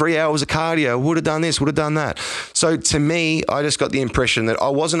done 3 hours of cardio, would have done this, would have done that. So to me, I just got the impression that I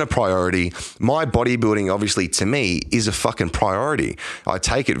wasn't a priority. My bodybuilding, obviously, to me, is a fucking priority. I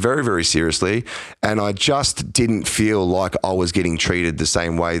take it very, very seriously. And I just didn't feel like I was getting treated the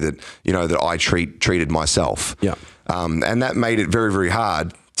same way that, that I treated myself. Yeah. And that made it very, very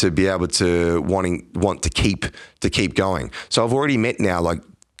hard to be able to want to keep going. So I've already met now like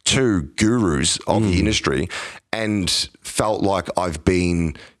 2 gurus of the industry and felt like I've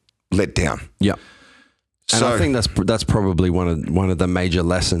been let down. Yeah. And I think that's probably one of the major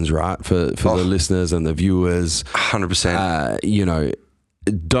lessons, right, for the listeners and the viewers. 100%.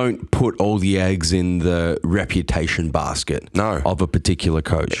 Don't put all the eggs in the reputation basket of a particular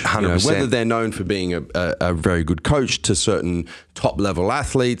coach. 100%. Whether they're known for being a very good coach to certain top-level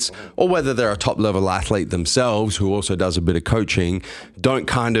athletes, or whether they're a top-level athlete themselves who also does a bit of coaching, don't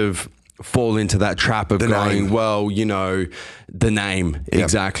kind of fall into that trap of the name. Yep.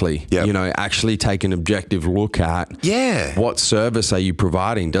 Exactly. Yep. Actually take an objective look at what service are you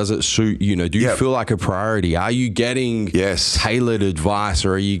providing? Does it suit you? Do you feel like a priority? Are you getting tailored advice,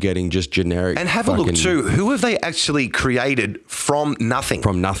 or are you getting just generic? And have a look too, who have they actually created from nothing?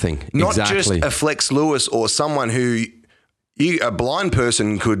 From nothing. Not just a Flex Lewis or someone who a blind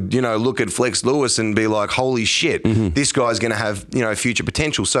person could, look at Flex Lewis and be like, holy shit, this guy's going to have, future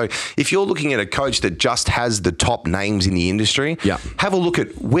potential. So if you're looking at a coach that just has the top names in the industry, have a look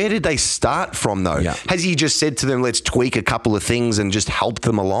at where did they start from though? Yeah. Has he just said to them, let's tweak a couple of things and just help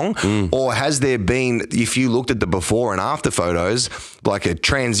them along? Or has there been, if you looked at the before and after photos, like a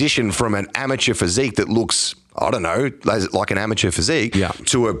transition from an amateur physique that looks, I don't know, like an amateur physique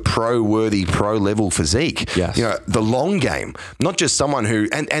to a pro-worthy, pro-level physique. Yes. The long game, not just someone who,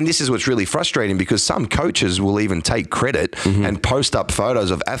 and this is what's really frustrating because some coaches will even take credit and post up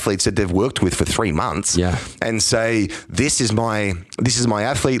photos of athletes that they've worked with for 3 months and say, this is my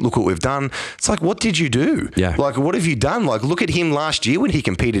athlete, look what we've done. It's like, what did you do? Yeah. Like, what have you done? Like, look at him last year when he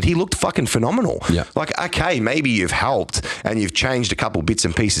competed. He looked fucking phenomenal. Yeah. Like, okay, maybe you've helped and you've changed a couple bits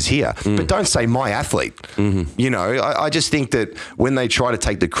and pieces here, but don't say my athlete. I just think that when they try to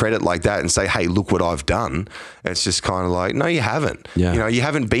take the credit like that and say, hey, look what I've done, it's just kind of like, no, you haven't. Yeah. You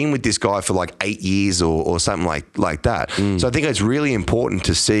haven't been with this guy for like 8 years or something like that. So I think it's really important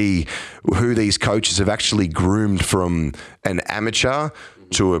to see who these coaches have actually groomed from an amateur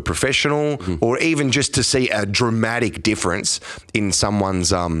to a professional, or even just to see a dramatic difference in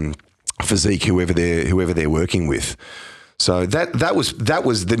someone's physique, whoever they're working with. So that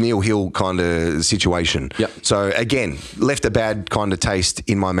was the Neil Hill kind of situation. Yep. So again, left a bad kind of taste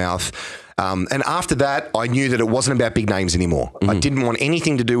in my mouth. And after that, I knew that it wasn't about big names anymore. I didn't want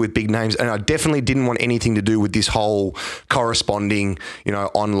anything to do with big names, and I definitely didn't want anything to do with this whole corresponding,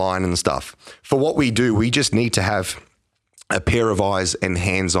 online and stuff. For what we do, we just need to have a pair of eyes and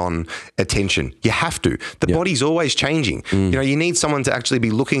hands-on attention. You have to. The body's always changing. You need someone to actually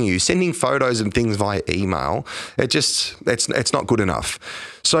be looking at you, sending photos and things via email. It's not good enough.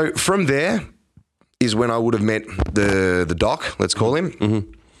 So from there is when I would have met the doc, let's call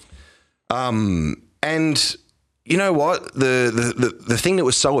him. And you know what? The thing that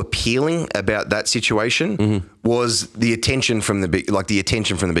was so appealing about that situation was the attention from the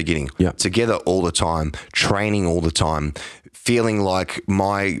beginning. Yeah. Together all the time, training all the time, feeling like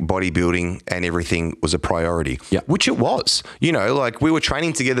my bodybuilding and everything was a priority, which it was. Like we were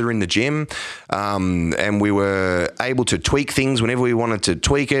training together in the gym, and we were able to tweak things whenever we wanted to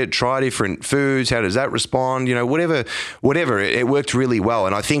tweak it, try different foods. How does that respond? Whatever. It worked really well.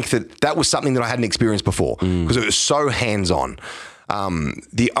 And I think that was something that I hadn't experienced before because it was so hands-on.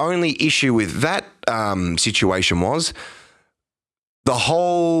 The only issue with that situation was the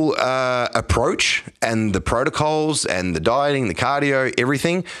whole approach and the protocols and the dieting, the cardio,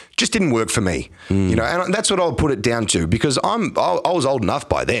 everything just didn't work for me. And that's what I'll put it down to, because I was old enough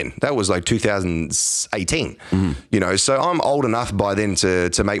by then. That was like 2018. So I'm old enough by then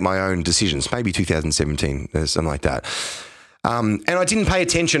to make my own decisions. Maybe 2017, something like that. And I didn't pay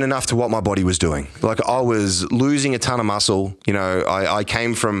attention enough to what my body was doing. Like I was losing a ton of muscle. I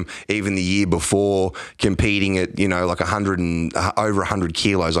came from even the year before competing at, like over 100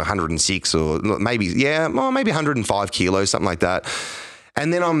 kilos, like 106 or maybe 105 kilos, something like that.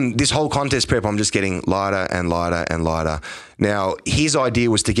 And then this whole contest prep, I'm just getting lighter and lighter and lighter. Now, his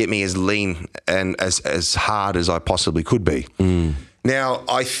idea was to get me as lean and as hard as I possibly could be. Now,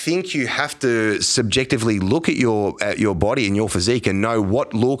 I think you have to subjectively look at your body and your physique and know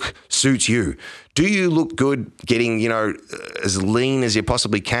what look suits you. Do you look good getting, as lean as you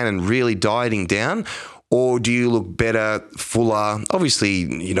possibly can and really dieting down? Or do you look better, fuller? Obviously,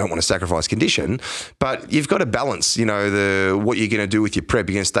 you don't want to sacrifice condition, but you've got to balance, what you're going to do with your prep.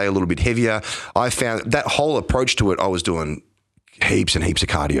 You're going to stay a little bit heavier. I found that whole approach to it, I was doing heaps and heaps of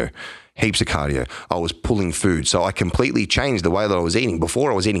cardio. I was pulling food. So I completely changed the way that I was eating. Before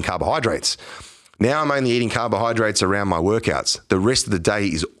I was eating carbohydrates. Now I'm only eating carbohydrates around my workouts. The rest of the day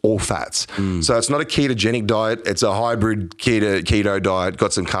is all fats. So it's not a ketogenic diet. It's a hybrid keto diet.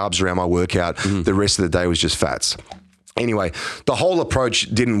 Got some carbs around my workout. The rest of the day was just fats. Anyway, the whole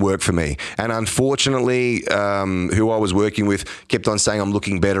approach didn't work for me. And unfortunately, who I was working with kept on saying I'm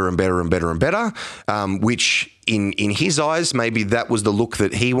looking better and better and better and better, which in his eyes, maybe that was the look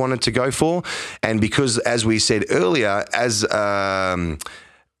that he wanted to go for. And because, as we said earlier, as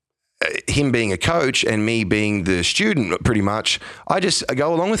him being a coach and me being the student, pretty much, I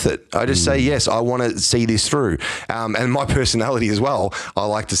go along with it. I just say, yes, I want to see this through. And my personality as well, I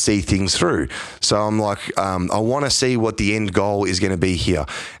like to see things through. So I'm like, I want to see what the end goal is going to be here.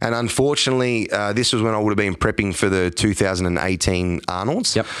 And unfortunately, this was when I would have been prepping for the 2018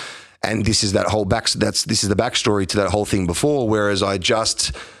 Arnold's. Yep. And this is the backstory to that whole thing before, whereas I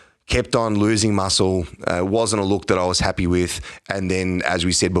just kept on losing muscle, wasn't a look that I was happy with, and then, as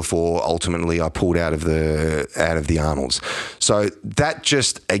we said before, ultimately I pulled out of the Arnold's. So that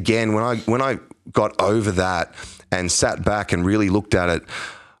just, again, when I got over that and sat back and really looked at it,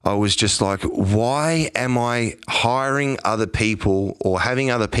 I was just like, why am I hiring other people or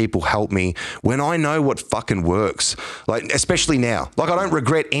having other people help me when I know what fucking works? Like, especially now. Like, I don't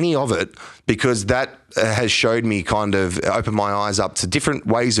regret any of it because that has showed me kind of opened my eyes up to different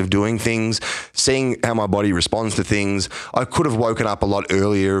ways of doing things, seeing how my body responds to things. I could have woken up a lot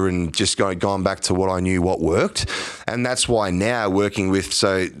earlier and just gone back to what I knew what worked. And that's why now working with,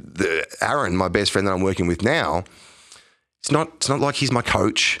 Aaron, my best friend that I'm working with now, it's not like he's my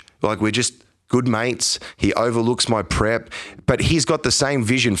coach. Like, we're just good mates. He overlooks my prep, but he's got the same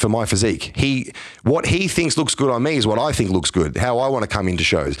vision for my physique. What he thinks looks good on me is what I think looks good, how I want to come into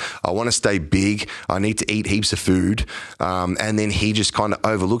shows. I want to stay big. I need to eat heaps of food. And then he just kind of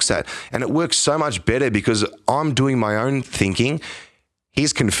overlooks that. And it works so much better because I'm doing my own thinking.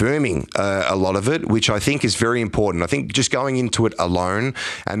 He's confirming a lot of it, which I think is very important. I think just going into it alone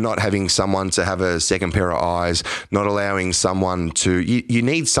and not having someone to have a second pair of eyes, not allowing someone to, you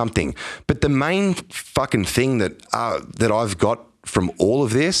need something. But the main fucking thing that I've got from all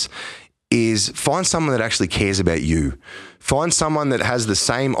of this is find someone that actually cares about you. Find someone that has the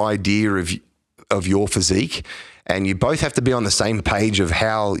same idea of your physique, and you both have to be on the same page of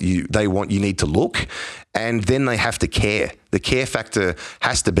how they want you need to look, and then they have to care. The care factor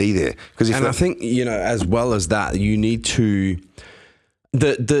has to be there. And I think, as well as that, you need to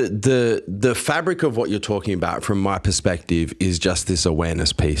the fabric of what you're talking about, from my perspective, is just this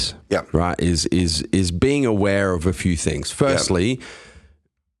awareness piece. Yeah. Right. Is being aware of a few things. Firstly,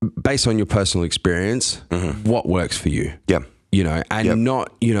 based on your personal experience, what works for you. Yeah.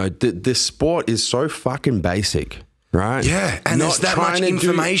 Not, this sport is so fucking basic, right? Yeah, and there's that much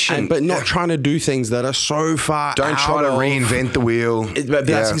information. But not trying to do things that are so far Don't try to reinvent the wheel. But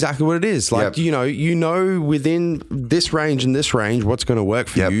that's exactly what it is. Like, within this range and this range, what's going to work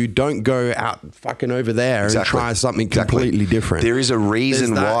for you. Don't go out fucking over there and try something completely different. There is a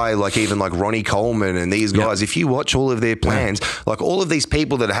reason why, even Ronnie Coleman and these guys, if you watch all of their plans, like all of these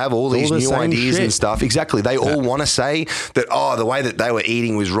people that have all these new ideas and stuff, they all want to say that, the way that they were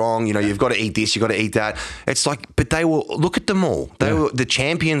eating was wrong. You've got to eat this, you've got to eat that. It's like, but they were, look at them all. The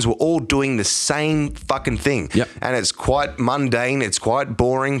champions were all doing the same fucking thing. Yep. And it's quite mundane, it's quite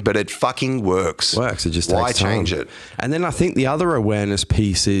boring, but it fucking works. It just why takes time. Change it? And then I think the other awareness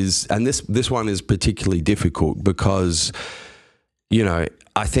piece is, and this one is particularly difficult because,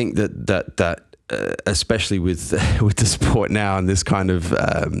 I think that especially with the sport now and this kind of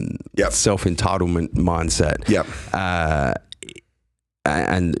self-entitlement mindset.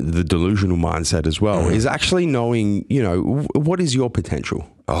 And the delusional mindset as well is actually knowing, what is your potential?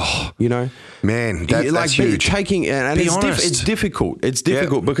 Man, that's huge. It's difficult. It's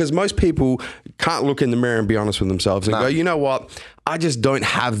difficult because most people can't look in the mirror and be honest with themselves and go, you know what? I just don't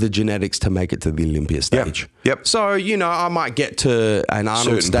have the genetics to make it to the Olympia stage. Yep. So, I might get to an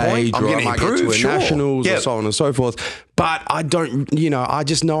Arnold stage, or I might get to a nationals, or so on and so forth. But I don't, I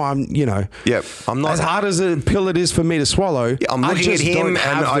just know I'm not, as hard as a pill it is for me to swallow. I'm looking at him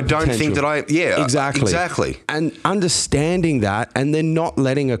and I don't think that exactly. And understanding that, and then not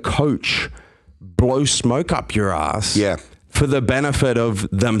letting a coach blow smoke up your ass. For the benefit of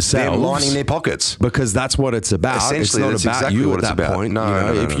themselves. They're lining their pockets. Because that's what it's about. Essentially, it's not about you at that point.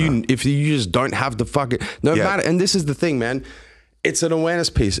 No, if you just don't have the fucking... matter, and this is the thing, man. It's an awareness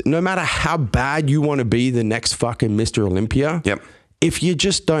piece. No matter how bad you want to be the next fucking Mr. Olympia, if you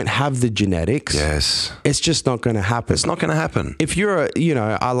just don't have the genetics, it's just not going to happen. It's not going to happen. If you're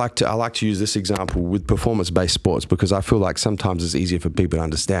I like to use this example with performance-based sports because I feel like sometimes it's easier for people to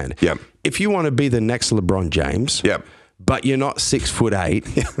understand. If you want to be the next LeBron James... but you're not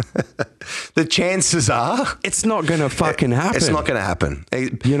 6'8", the chances are it's not going to fucking happen. It's not going to happen.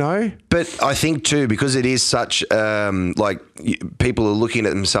 But I think too, because it is such people are looking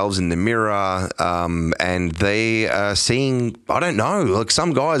at themselves in the mirror and they are seeing, I don't know, like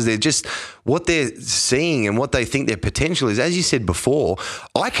some guys, they're just what they're seeing and what they think their potential is. As you said before,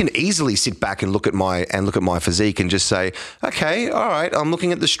 I can easily sit back and look at my physique and just say, okay, all right, I'm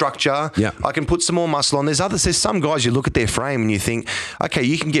looking at the structure. I can put some more muscle on. There's some guys you look at their frame and you think, okay,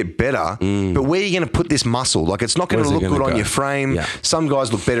 you can get better, but where are you going to put this muscle? Like, it's not going to look good on your frame. Some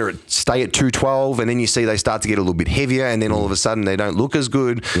guys look better stay at 212, and then you see they start to get a little bit heavier, and then all of a sudden they don't look as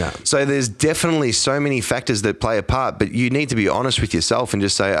good. So there's definitely so many factors that play a part, but you need to be honest with yourself and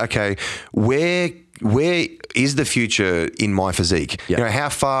just say, okay, where is the future in my physique? How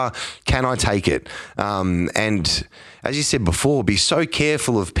far can I take it? And as you said before, be so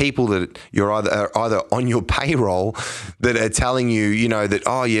careful of people that you're either on your payroll that are telling you, that,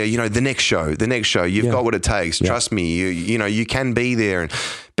 the next show, you've got what it takes. Trust me, you can be there.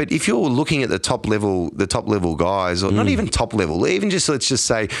 But if you're looking at the top level guys, or not even top level, even just let's just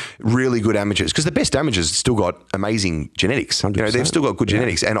say really good amateurs, because the best amateurs still got amazing genetics. 100%. They've still got good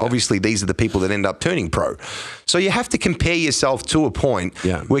genetics, and obviously these are the people that end up turning pro. So you have to compare yourself to a point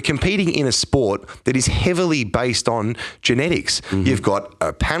where competing in a sport that is heavily based on genetics. You've got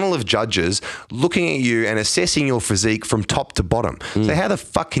a panel of judges looking at you and assessing your physique from top to bottom. So how the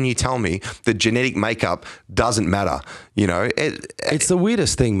fuck can you tell me that genetic makeup doesn't matter? It's the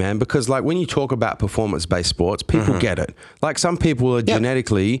weirdest thing, man, because like when you talk about performance-based sports, people get it. Like some people are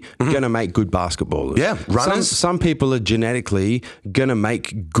genetically going to make good basketballers. Yeah, runners. Some people are genetically going to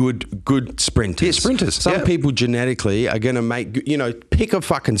make good sprinters. Yeah, sprinters. Some people genetically are going to make, pick a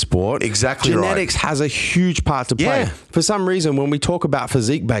fucking sport. Exactly Genetics has a huge part to play. Yeah. For some reason, when we talk about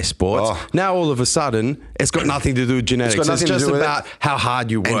physique-based sports, now all of a sudden, it's got nothing to do with genetics. It's got nothing to just do with about how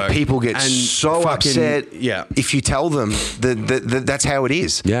hard you work. And people get so upset if you tell them that that's how it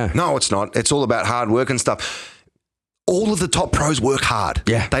is. Yeah. No, it's not. It's all about hard work and stuff. All of the top pros work hard.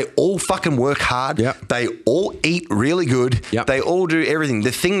 Yeah. They all fucking work hard. Yep. They all eat really good. Yep. They all do everything.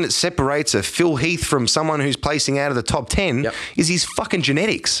 The thing that separates a Phil Heath from someone who's placing out of the top 10 is his fucking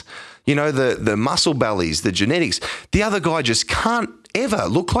genetics. The muscle bellies, the genetics. The other guy just can't ever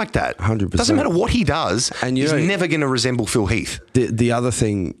look like that. 100%. Doesn't matter what he does, and he's never going to resemble Phil Heath. The other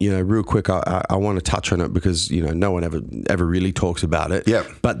thing, real quick, I want to touch on it because, no one ever really talks about it. Yeah.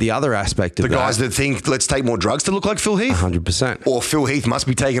 But the other aspect of the guys that think, let's take more drugs to look like Phil Heath. 100%. Or Phil Heath must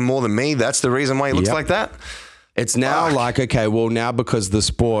be taking more than me. That's the reason why he looks like that. It's now like, okay, well, now because the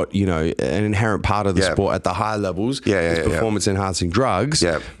sport, an inherent part of the sport at the higher levels is performance-enhancing drugs.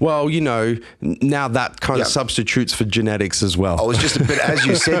 Yeah. Well, now that kind of substitutes for genetics as well. But as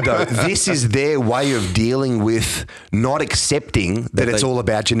you said, though, this is their way of dealing with not accepting that it's all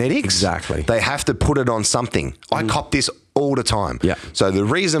about genetics. Exactly. They have to put it on something. I cop this all the time. Yeah. So the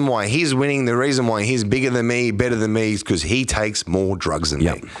reason why he's winning, the reason why he's bigger than me, better than me, is because he takes more drugs than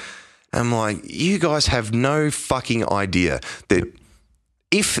me. I'm like, you guys have no fucking idea that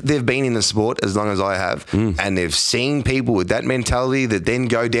if they've been in the sport as long as I have and they've seen people with that mentality that then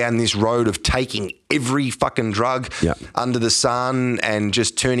go down this road of taking every fucking drug under the sun and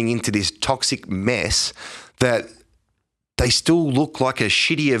just turning into this toxic mess, that they still look like a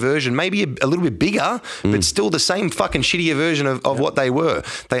shittier version, maybe a little bit bigger, but still the same fucking shittier version of what they were.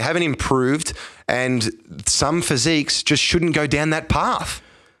 They haven't improved, and some physiques just shouldn't go down that path.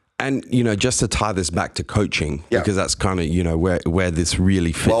 And, just to tie this back to coaching, because that's kind of, where this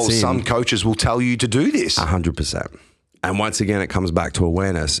really fits in. Well, some coaches will tell you to do this. 100%. And once again, it comes back to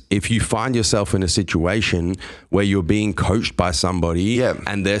awareness. If you find yourself in a situation where you're being coached by somebody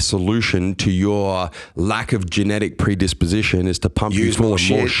and their solution to your lack of genetic predisposition is to pump you full of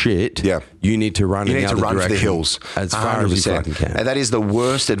more shit, you need to run in the other direction for the hills as far as you fucking can. And that is the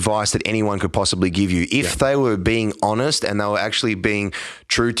worst advice that anyone could possibly give you. If they were being honest and they were actually being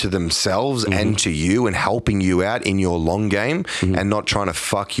true to themselves and to you and helping you out in your long game and not trying to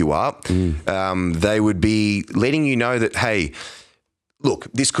fuck you up, they would be letting you know that, hey, look,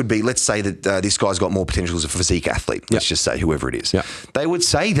 this could be, let's say that this guy's got more potential as a physique athlete. Let's just say whoever it is. They would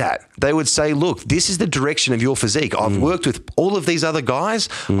say that. They would say, look, this is the direction of your physique. I've worked with all of these other guys.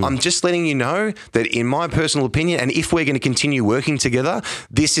 I'm just letting you know that in my personal opinion, and if we're going to continue working together,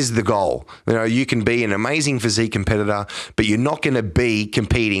 this is the goal. You can be an amazing physique competitor, but you're not going to be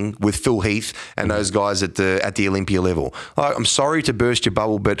competing with Phil Heath and those guys at the Olympia level. I'm sorry to burst your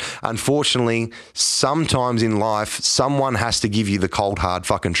bubble, but unfortunately, sometimes in life, someone has to give you the cold hard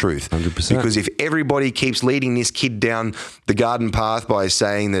fucking truth. 100%. Because if everybody keeps leading this kid down the garden path by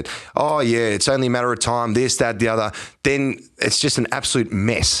saying that, oh yeah, it's only a matter of time, this, that, the other, then it's just an absolute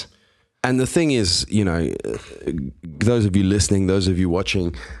mess. And the thing is, those of you listening, those of you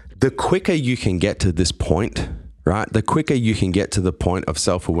watching, the quicker you can get to this point, right? The quicker you can get to the point of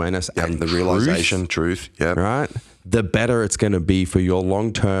self-awareness and the realization, truth, right? The better it's going to be for your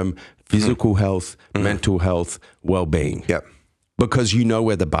long-term physical health, mental health, well-being. Because you know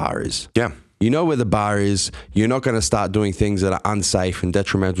where the bar is. You know where the bar is. You're not going to start doing things that are unsafe and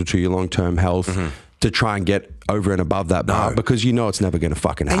detrimental to your long-term health to try and get over and above that bar because you know it's never going to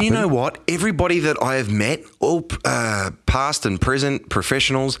fucking happen. And you know what? Everybody that I have met, all past and present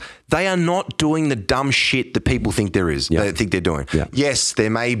professionals, they are not doing the dumb shit that people think there is. They think they're doing. Yes,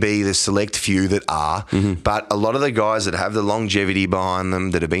 there may be the select few that are, but a lot of the guys that have the longevity behind them,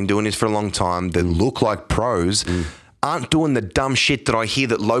 that have been doing this for a long time, that look like pros, aren't doing the dumb shit that I hear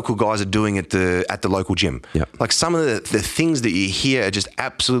that local guys are doing at the local gym. Like some of the things that you hear are just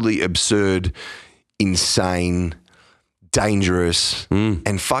absolutely absurd, insane, dangerous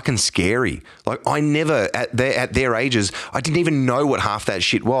and fucking scary. Like I never at their ages, I didn't even know what half that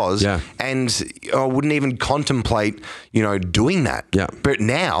shit was, and I wouldn't even contemplate, doing that. Yeah. But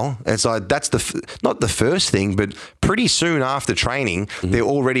now it's like that's not the first thing, but pretty soon after training, they're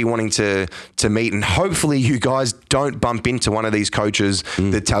already wanting to meet, and hopefully you guys don't bump into one of these coaches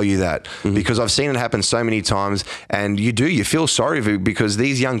that tell you that, because I've seen it happen so many times, and you feel sorry for, because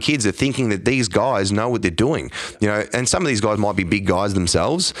these young kids are thinking that these guys know what they're doing, and some of these guys might be big guys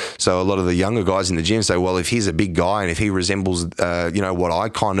themselves. So a lot of the younger guys in the gym say, well, if he's a big guy and if he resembles, what I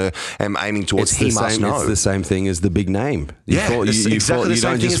kind of am aiming towards, he must know. It's the same thing as the big name. Sometimes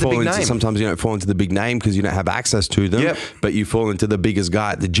you don't fall into the big name because you don't have access to them, but you fall into the biggest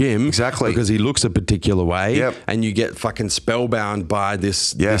guy at the gym. Exactly. Because he looks a particular way, Yep. and you get fucking spellbound by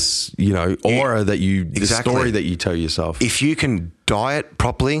this aura this story that you tell yourself. If you can diet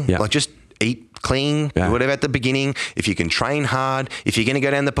properly, like just eat clean, whatever at the beginning, if you can train hard, if you're going to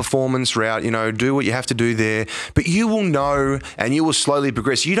go down the performance route, do what you have to do there, but you will know and you will slowly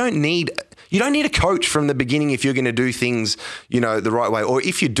progress. You don't need a coach from the beginning if you're going to do things, the right way. Or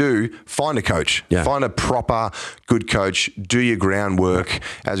if you do, find a coach. Yeah. Find a proper, good coach. Do your groundwork,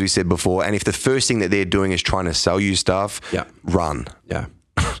 as we said before. And if the first thing that they're doing is trying to sell you stuff, run. Yeah.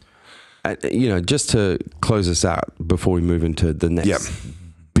 Just to close this out before we move into the next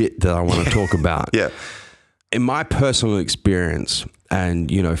bit that I want to talk about. In my personal experience,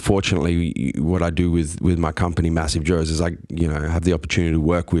 and fortunately, what I do with my company, Massive Joes, is I have the opportunity to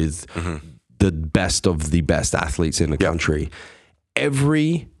work with the best of the best athletes in the country.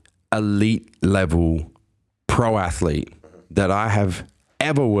 Every elite level pro athlete that I have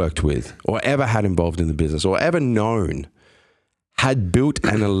ever worked with, or ever had involved in the business, or ever known, had built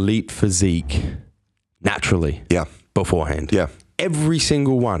an elite physique naturally. Beforehand. Every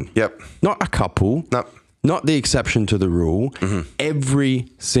single one. Not a couple. No. Not the exception to the rule. Every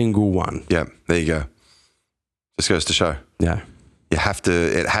single one. There you go. Just goes to show. Yeah.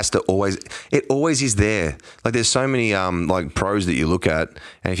 It always is there. Like there's so many like pros that you look at,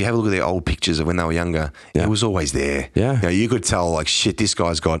 and if you have a look at their old pictures of when they were younger, it was always there. You could tell like, shit, this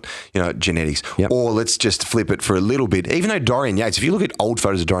guy's got, genetics. Or let's just flip it for a little bit. Even though Dorian Yates, if you look at old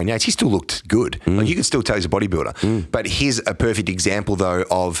photos of Dorian Yates, he still looked good. Like you could still tell he's a bodybuilder. But here's a perfect example though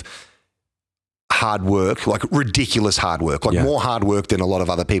of hard work, like ridiculous hard work, like more hard work than a lot of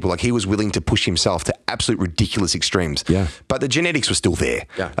other people. Like he was willing to push himself to absolute ridiculous extremes. But the genetics were still there.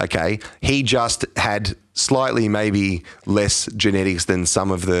 Okay. He just had slightly maybe less genetics than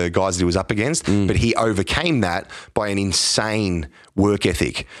some of the guys that he was up against, but he overcame that by an insane work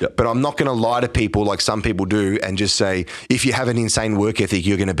ethic. But I'm not going to lie to people like some people do and just say, if you have an insane work ethic,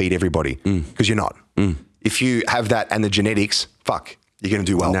 you're going to beat everybody, because you're not. If you have that and the genetics, you're going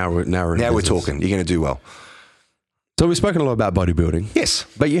to do well. Now we're talking. You're going to do well. So we've spoken a lot about bodybuilding. Yes.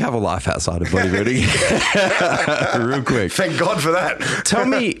 But you have a life outside of bodybuilding. Real quick. Thank God for that. Tell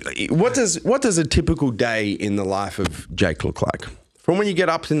me, what does a typical day in the life of Jake look like? From when you get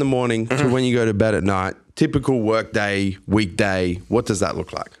up in the morning to when you go to bed at night, typical work day, weekday, what does that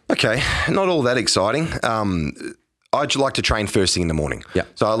look like? Okay. Not all that exciting. I'd like to train first thing in the morning.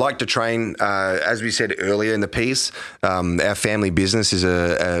 So I like to train, as we said earlier in the piece, our family business is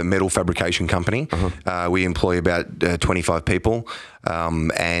a metal fabrication company. We employ about 25 people,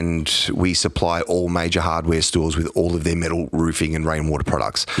 and we supply all major hardware stores with all of their metal roofing and rainwater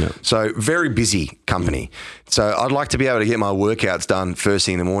products. So very busy company. So I'd like to be able to get my workouts done first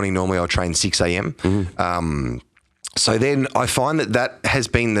thing in the morning. Normally I'll train 6 a.m. So then I find that has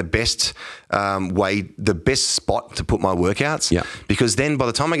been the best the best spot to put my workouts. Because then by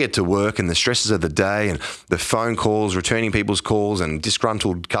the time I get to work and the stresses of the day and the phone calls, returning people's calls and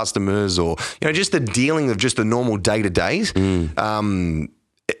disgruntled customers, or, just the dealing of just the normal day-to-days,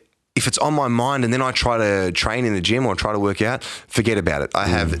 if it's on my mind and then I try to train in the gym or try to work out, forget about it. I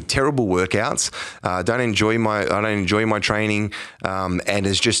have terrible workouts. I don't enjoy my training. And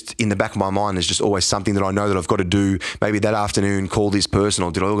it's just in the back of my mind, there's just always something that I know that I've got to do. Maybe that afternoon, call this person,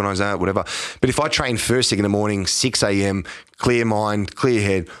 or did I organize that, whatever. But if I train first thing in the morning, 6 a.m., clear mind, clear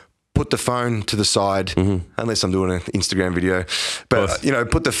head, put the phone to the side, unless I'm doing an Instagram video, but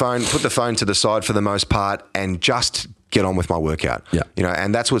put the phone to the side for the most part, and just get on with my workout.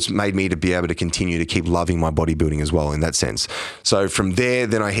 And that's what's made me to be able to continue to keep loving my bodybuilding as well in that sense. So from there,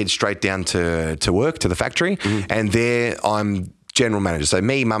 then I head straight down to work, to the factory, and there I'm general manager. So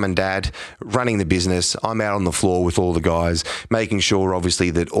me, mum and dad running the business. I'm out on the floor with all the guys, making sure obviously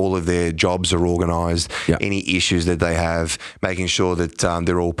that all of their jobs are organised, any issues that they have, making sure that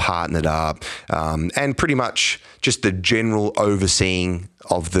they're all partnered up, and pretty much just the general overseeing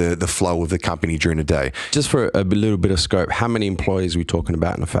of the flow of the company during the day. Just for a little bit of scope, how many employees are we talking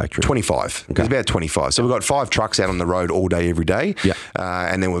about in the factory? 25. There's about 25. So we've got 5 trucks out on the road all day, every day. Yeah.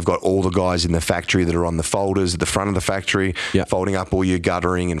 And then we've got all the guys in the factory that are on the folders at the front of the factory, folding up all your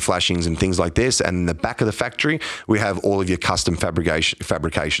guttering and flashings and things like this. And in the back of the factory, we have all of your custom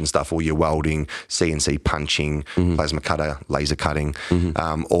fabrication stuff, all your welding, CNC punching, plasma cutter, laser cutting,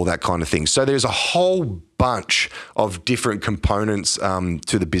 all that kind of thing. So there's a whole bunch of different components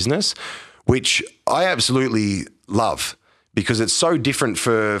to the business, which I absolutely love because it's so different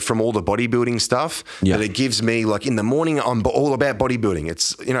from all the bodybuilding stuff that it gives me, like in the morning, I'm all about bodybuilding.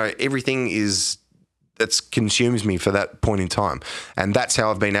 It's, everything that consumes me for that point in time. And that's how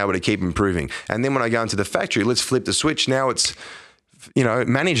I've been able to keep improving. And then when I go into the factory, let's flip the switch. Now it's,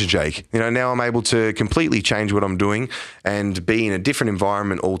 manager Jake. Now I'm able to completely change what I'm doing and be in a different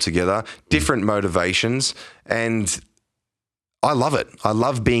environment altogether, different motivations, and I love it. I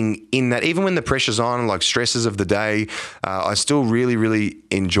love being in that. Even when the pressure's on, like stresses of the day, I still really, really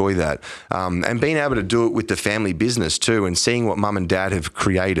enjoy that. And being able to do it with the family business too, and seeing what mum and dad have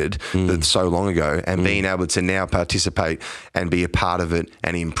created that so long ago, and being able to now participate and be a part of it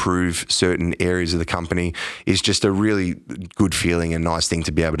and improve certain areas of the company is just a really good feeling and nice thing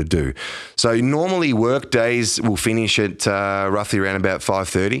to be able to do. So normally work days will finish at roughly around about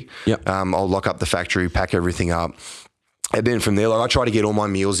 5:30. I'll lock up the factory, pack everything up. And then from there, I try to get all my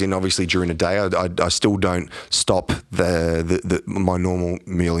meals in, obviously, during the day. I still don't stop my normal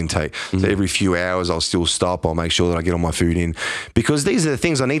meal intake. So every few hours, I'll still stop. I'll make sure that I get all my food in. Because these are the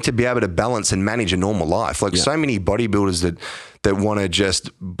things I need to be able to balance and manage a normal life. Like so many bodybuilders that want to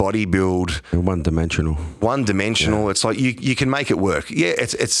just bodybuild. One-dimensional. It's like you can make it work. Yeah,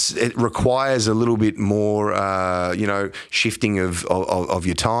 it requires a little bit more, shifting of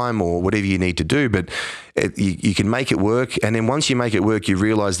your time or whatever you need to do. But you can make it work. And then once you make it work, you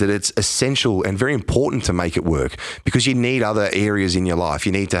realize that it's essential and very important to make it work because you need other areas in your life.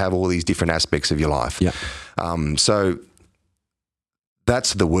 You need to have all these different aspects of your life. So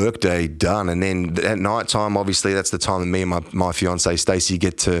that's the workday done. And then at night time, obviously, that's the time that me and my fiance, Stacey,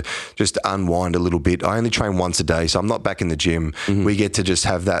 get to just unwind a little bit. I only train once a day, so I'm not back in the gym. We get to just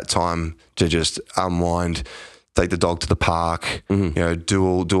have that time to just unwind, take the dog to the park, do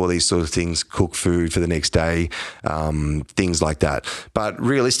all these sort of things, cook food for the next day, things like that. But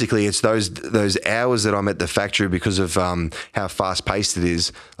realistically, it's those hours that I'm at the factory because of how fast paced it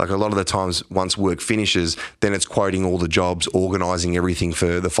is. Like a lot of the times, once work finishes, then it's quoting all the jobs, organising everything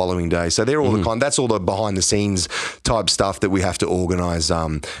for the following day. So they're all that's all the behind the scenes type stuff that we have to organise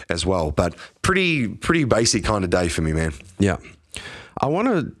as well. But pretty basic kind of day for me, man. Yeah, I want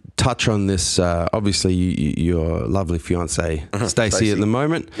to touch on this. Obviously, your lovely fiance, Stacey, at the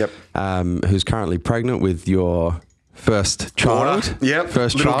moment, who's currently pregnant with your first child.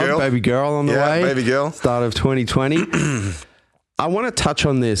 First little child, girl. Baby girl on the way. Baby girl. Start of 2020. I want to touch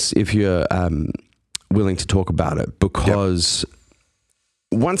on this if you're willing to talk about it, because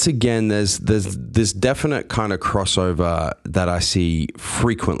once again, there's this definite kind of crossover that I see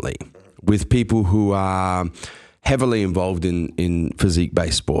frequently with people who are heavily involved in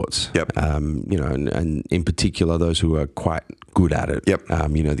physique-based sports. And in particular, those who are quite good at it.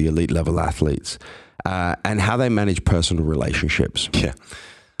 The elite level athletes, and how they manage personal relationships.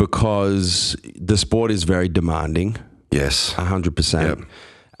 Because the sport is very demanding. Yes, 100%.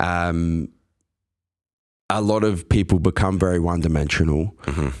 A lot of people become very one-dimensional.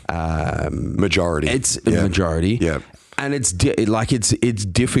 Majority. It's a majority. And it's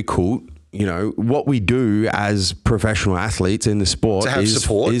difficult. What we do as professional athletes in the sport is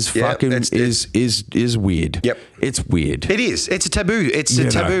weird. It's weird. It is. It's a taboo. It's a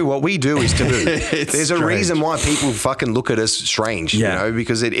taboo. What we do is taboo. There's a reason why people fucking look at us strange,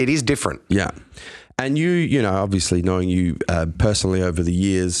 because it is different. And you obviously knowing you personally over the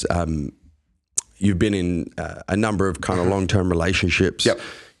years, you've been in a number of kind of long-term relationships.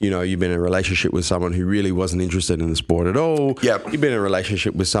 You've been in a relationship with someone who really wasn't interested in the sport at all. You've been in a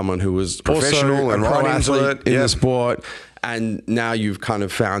relationship with someone who was professional and pro athlete in the sport. And now you've kind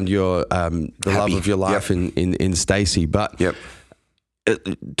of found your the love of your life in Stacey. But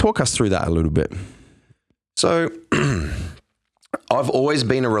talk us through that a little bit. So I've always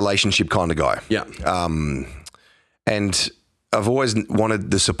been a relationship kind of guy. And I've always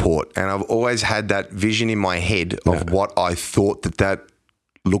wanted the support, and I've always had that vision in my head of what I thought that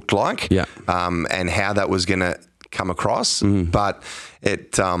looked like, and how that was going to come across, but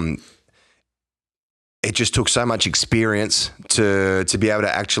it just took so much experience to be able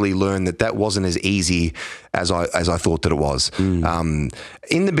to actually learn that wasn't as easy as I thought that it was. In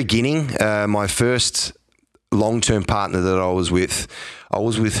the beginning, my first long-term partner that I was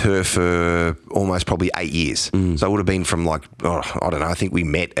with her for almost probably 8 years. So it would have been from I don't know, I think we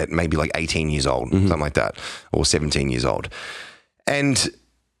met at maybe like 18 years old, something like that, or 17 years old. And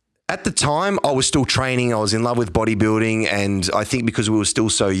at the time, I was still training. I was in love with bodybuilding, and I think because we were still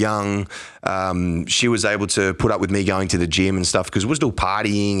so young, she was able to put up with me going to the gym and stuff because we were still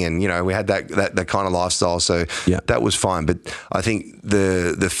partying, and we had that kind of lifestyle. So that was fine. But I think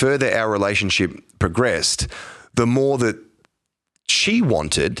the further our relationship progressed, the more that she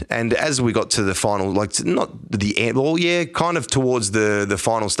wanted, and as we got to the final, not the end, kind of towards the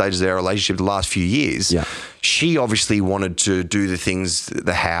final stages of our relationship, the last few years, she obviously wanted to do the things,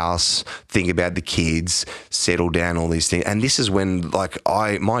 the house, think about the kids, settle down, all these things. And this is when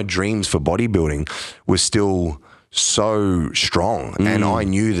my dreams for bodybuilding were still so strong, and I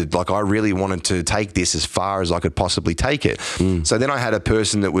knew that I really wanted to take this as far as I could possibly take it. So then I had a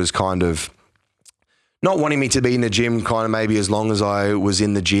person that was kind of not wanting me to be in the gym kind of maybe as long as I was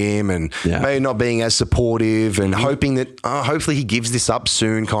in the gym, and maybe not being as supportive, and hoping that hopefully he gives this up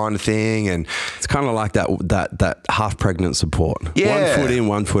soon kind of thing. And it's kind of like that half pregnant support. 1 foot in,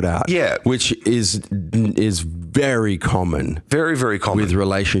 1 foot out. Yeah. Which is very common. Very, very common. With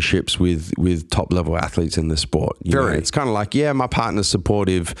relationships with top level athletes in the sport. It's kind of like, my partner's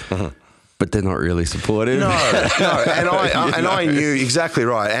supportive. But they're not really supportive. No. And I knew exactly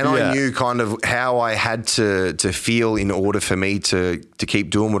right. And I knew kind of how I had to feel in order for me to keep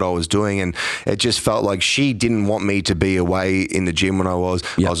doing what I was doing. And it just felt like she didn't want me to be away in the gym when I was.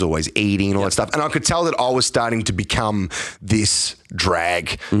 I was always eating and all that stuff. And I could tell that I was starting to become this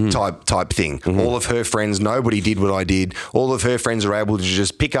drag type thing. All of her friends, nobody did what I did. All of her friends are able to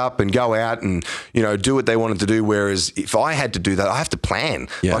just pick up and go out and, do what they wanted to do. Whereas if I had to do that, I have to plan.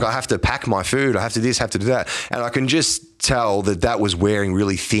 I have to pack my food. I have to this, have to do that. And I can just tell that was wearing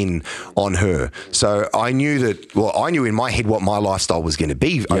really thin on her. So I knew in my head what my lifestyle was going to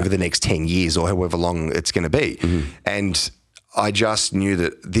be over the next 10 years or however long it's going to be. And I just knew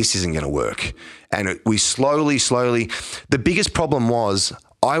that this isn't going to work. And we slowly, the biggest problem was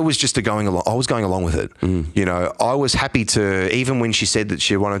I was just going along with it. I was happy to, even when she said that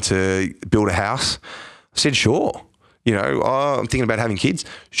she wanted to build a house, I said, sure. I'm thinking about having kids.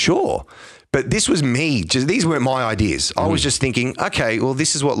 Sure. But this was me. These weren't my ideas. I was just thinking, okay, well,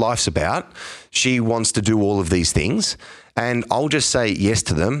 this is what life's about. She wants to do all of these things, and I'll just say yes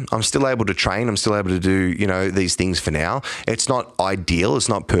to them. I'm still able to train. I'm still able to do, these things for now. It's not ideal. It's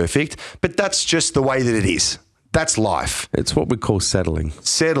not perfect, but that's just the way that it is. That's life. It's what we call settling.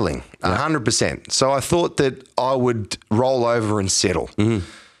 100%. So I thought that I would roll over and settle.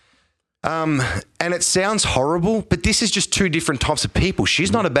 And it sounds horrible, but this is just two different types of people.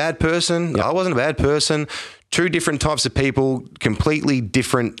 She's not a bad person. I wasn't a bad person. Two different types of people, completely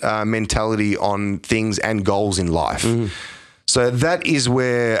different mentality on things and goals in life. So that is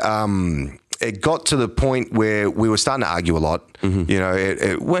where it got to the point where we were starting to argue a lot.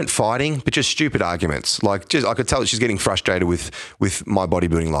 It weren't fighting, but just stupid arguments. I could tell that she's getting frustrated with my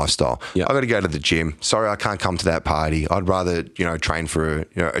bodybuilding lifestyle. I got to go to the gym. Sorry, I can't come to that party. I'd rather, train for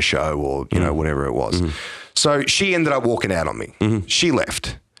a show or, whatever it was. So she ended up walking out on me. She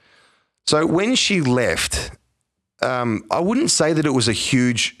left. So when she left, I wouldn't say that it was a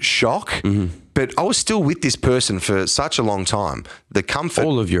huge shock, but I was still with this person for such a long time. The comfort,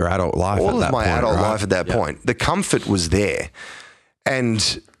 all of your adult life, life at that point, the comfort was there,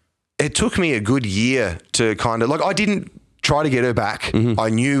 and it took me a good year to kind of I didn't try to get her back. I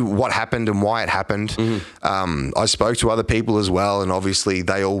knew what happened and why it happened. I spoke to other people as well, and obviously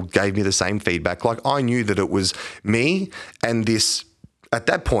they all gave me the same feedback. I knew that it was me and this at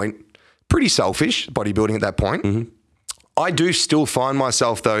that point. Pretty selfish bodybuilding at that point. I do still find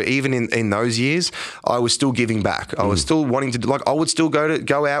myself though, even in those years, I was still giving back. I was still wanting to I would still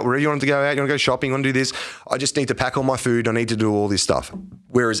go out wherever you want to go out. You want to go shopping, you want to do this. I just need to pack all my food. I need to do all this stuff.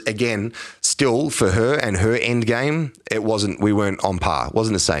 Whereas again, still for her and her end game, we weren't on par. It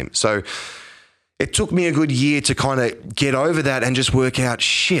wasn't the same. So it took me a good year to kind of get over that and just work out,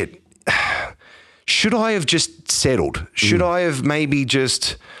 shit, should I have just settled? Should I have maybe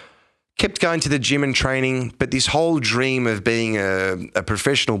just kept going to the gym and training, but this whole dream of being a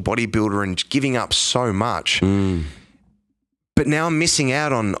professional bodybuilder and giving up so much. But now I'm missing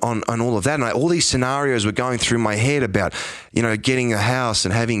out on all of that. And all these scenarios were going through my head about, getting a house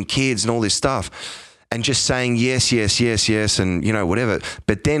and having kids and all this stuff and just saying yes, and, whatever.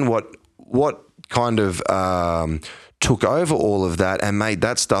 But then what kind of took over all of that and made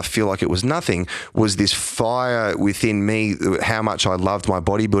that stuff feel like it was nothing was this fire within me, how much I loved my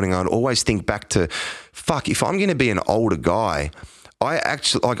bodybuilding. I'd always think back to, fuck, if I'm going to be an older guy,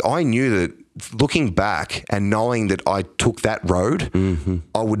 I knew that looking back and knowing that I took that road,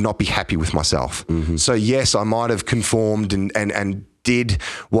 I would not be happy with myself. So yes, I might have conformed and did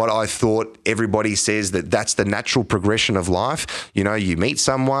what I thought everybody says that's the natural progression of life. You know, you meet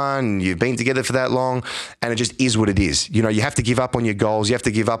someone, you've been together for that long, and it just is what it is. You know, you have to give up on your goals, you have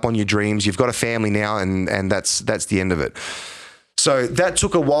to give up on your dreams. You've got a family now, and that's the end of it. So that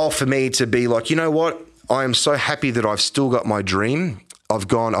took a while for me to be like, you know what? I am so happy that I've still got my dream.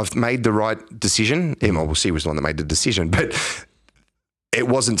 I've made the right decision. Emma, we'll see, was the one that made the decision, but it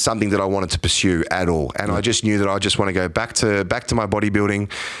wasn't something that I wanted to pursue at all. And I just knew that I just want to go back to my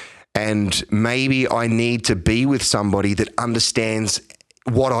bodybuilding, and maybe I need to be with somebody that understands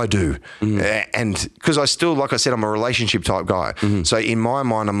what I do. And because I still, like I said, I'm a relationship type guy. So in my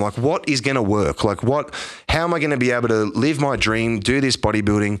mind, I'm like, what is going to work? Like how am I going to be able to live my dream, do this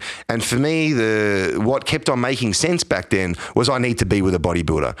bodybuilding? And for me, what kept on making sense back then was I need to be with a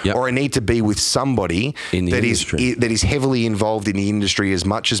bodybuilder, or I need to be with somebody that is heavily involved in the industry as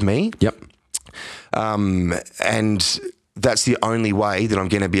much as me. And that's the only way that I'm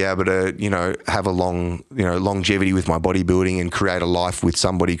going to be able to, you know, have a longevity with my bodybuilding and create a life with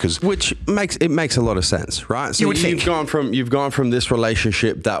somebody. Which makes a lot of sense, right? So you've gone from this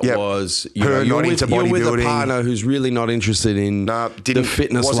relationship that was you're with a partner who's really not interested in the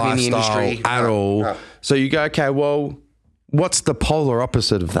fitness lifestyle at all. No. So you go, okay, well, what's the polar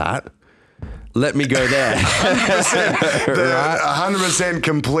opposite of that? Let me go there. 100%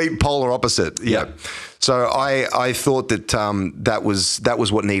 complete polar opposite. Yeah. So I thought that that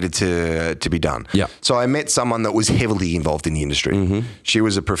was what needed to be done. Yeah. So I met someone that was heavily involved in the industry. She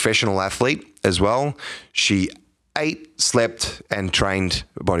was a professional athlete as well. She ate, slept, and trained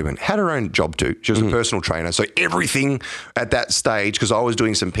bodybuilding. Had her own job too. She was a personal trainer. So everything at that stage, because I was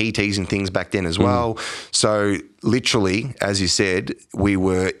doing some PTs and things back then as well. So literally, as you said, we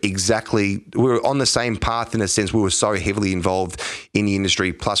were on the same path in a sense. We were so heavily involved in the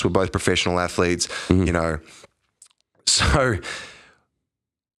industry. Plus, we're both professional athletes, you know. So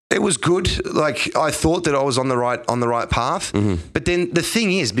it was good. Like, I thought that I was on the right path. But then the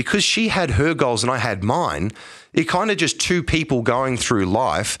thing is, because she had her goals and I had mine, it kind of just two people going through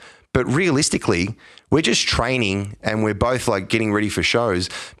life. But realistically, we're just training and we're both like getting ready for shows.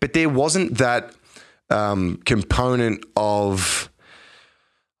 But there wasn't that component of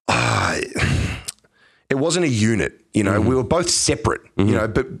it wasn't a unit. You know, we were both separate, you know,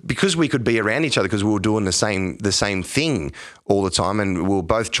 but because we could be around each other because we were doing the same thing all the time, and we were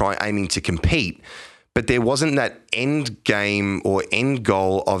both aiming to compete. But there wasn't that end game or end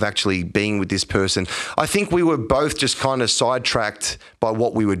goal of actually being with this person. I think we were both just kind of sidetracked by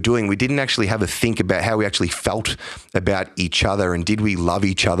what we were doing. We didn't actually have a think about how we actually felt about each other, and did we love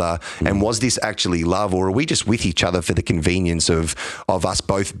each other, and was this actually love, or are we just with each other for the convenience of us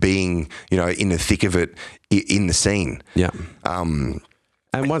both being, you know, in the thick of it in the scene. Yeah. And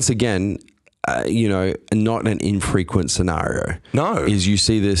once again, you know, not an infrequent scenario. No, is you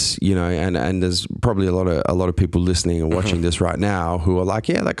see this, you know, and there's probably a lot of people listening and watching this right now who are like,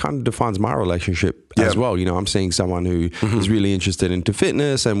 yeah, that kind of defines my relationship as well. You know, I'm seeing someone who is really interested into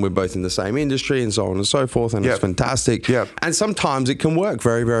fitness, and we're both in the same industry, and so on and so forth, and it's fantastic. Yeah, and sometimes it can work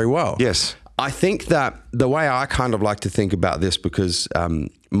very, very well. Yes, I think that the way I kind of like to think about this, because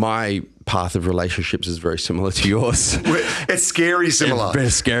my path of relationships is very similar to yours. It's scary similar. It's very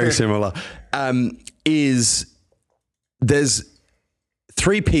scary similar. Is there's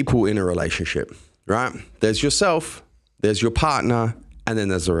three people in a relationship, right? There's yourself, there's your partner, and then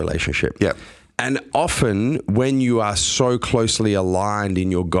there's a relationship. Yeah. And often when you are so closely aligned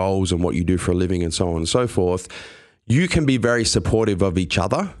in your goals and what you do for a living and so on and so forth, you can be very supportive of each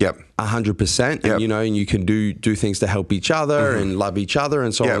other. Yep. 100%. And, you know, and you can do things to help each other and love each other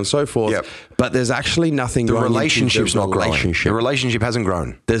and so on and so forth. Yep. But there's actually nothing the relationship's not growing. The relationship hasn't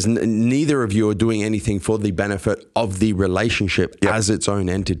grown. There's neither of you are doing anything for the benefit of the relationship as its own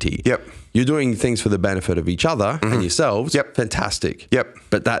entity. Yep. You're doing things for the benefit of each other and yourselves. Yep. Fantastic. Yep.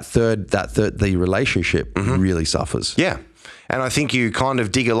 But the relationship really suffers. Yeah. And I think you kind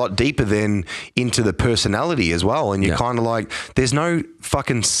of dig a lot deeper then into the personality as well. And you're kind of like, there's no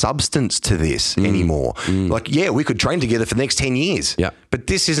fucking substance to this anymore. Like, yeah, we could train together for the next 10 years. Yeah. But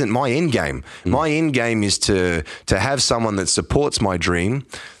this isn't my end game. My end game is to have someone that supports my dream,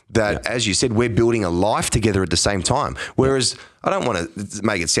 that, as you said, we're building a life together at the same time. Whereas I don't want to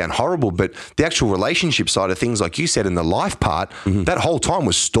make it sound horrible, but the actual relationship side of things, like you said, in the life part, that whole time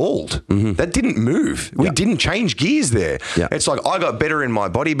was stalled. That didn't move. We didn't change gears there. Yeah. It's like I got better in my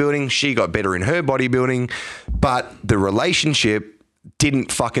bodybuilding. She got better in her bodybuilding, but the relationship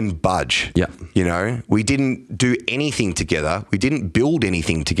didn't fucking budge. Yeah. You know, we didn't do anything together. We didn't build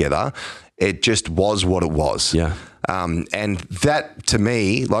anything together. It just was what it was. Yeah. And that, to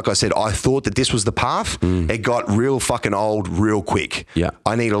me, like I said, I thought that this was the path. It got real fucking old real quick. Yeah.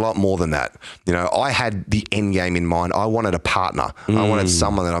 I need a lot more than that. You know, I had the end game in mind. I wanted a partner. I wanted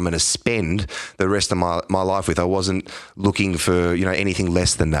someone that I'm going to spend the rest of my life with. I wasn't looking for, you know, anything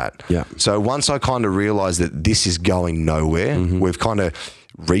less than that. Yeah. So once I kind of realized that this is going nowhere, we've kind of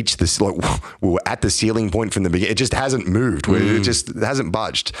reached this, like we were at the ceiling point from the beginning. It just hasn't moved. It just hasn't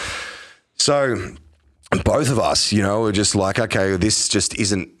budged. So both of us, you know, were just like, okay, this just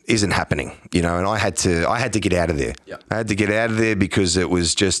isn't happening, you know, and I had to get out of there. Yeah. I had to get out of there because it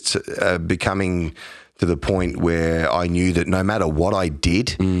was just becoming to the point where I knew that no matter what I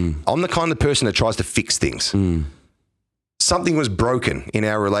did, I'm the kind of person that tries to fix things. Something was broken in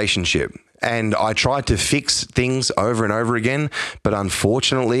our relationship. And I tried to fix things over and over again, but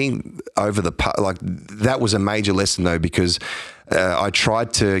unfortunately, that was a major lesson though, because I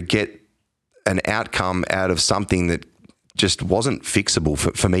tried to get an outcome out of something that just wasn't fixable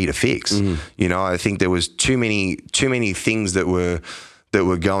for me to fix. You know, I think there was too many things that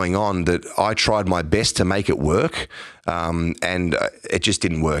were going on that I tried my best to make it work, and it just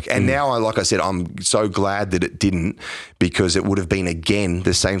didn't work. And now, like I said, I'm so glad that it didn't, because it would have been, again,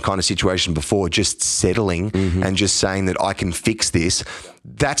 the same kind of situation before, just settling and just saying that I can fix this.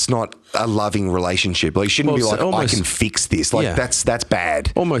 That's not a loving relationship. Like, it shouldn't be like, I can fix this. Like, that's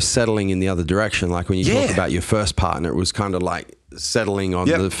bad. Almost settling in the other direction. Like when you talk about your first partner, it was kind of like settling on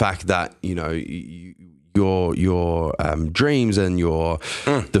the fact that, you know, your dreams and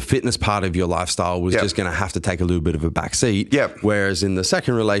the fitness part of your lifestyle was just going to have to take a little bit of a back seat. Whereas in the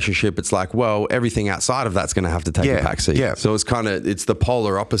second relationship, it's like, well, everything outside of that's going to have to take a back seat. So it's the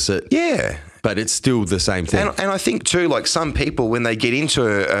polar opposite. But it's still the same thing. And I think too, like some people, when they get into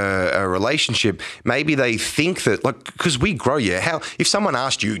a relationship, maybe they think that, like, because we grow, if someone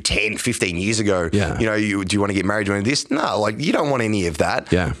asked you 10, 15 years ago, you know, do you want to get married? Do you want to do this? No, like, you don't want any of that.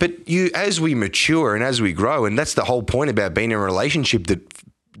 But as we mature and as we grow, and that's the whole point about being in a relationship that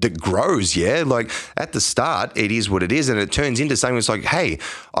grows, like at the start, it is what it is, and it turns into something that's like, hey,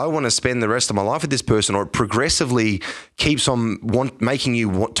 I want to spend the rest of my life with this person, or it progressively keeps on making you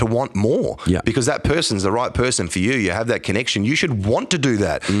want more, because that person's the right person for you. You have that connection. You should want to do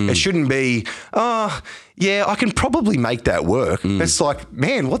that. It shouldn't be, I can probably make that work. It's like,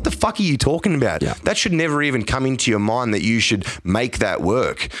 man, what the fuck are you talking about? That should never even come into your mind that you should make that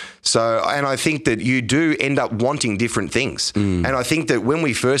work. So, and I think that you do end up wanting different things. And I think that when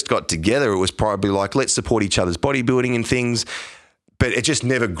we first got together, it was probably like, let's support each other's bodybuilding and things. But it just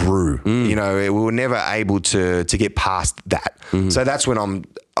never grew. You know, we were never able to get past that. So that's when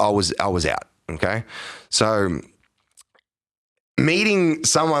I was out. Okay. So meeting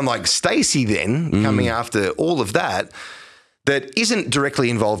someone like Stacey then, coming after all of that isn't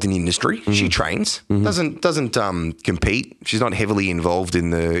directly involved in the industry. She trains, doesn't compete. She's not heavily involved in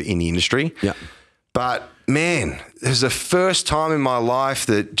the industry. But man, there's the first time in my life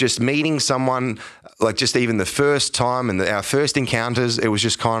that just meeting someone, like just even the first time and our first encounters, it was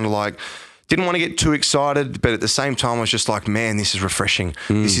just kind of like, didn't want to get too excited, but at the same time, I was just like, man, this is refreshing.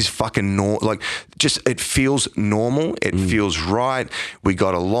 This is fucking like, just, it feels normal. It feels right. We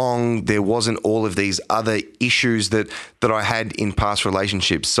got along. There wasn't all of these other issues that I had in past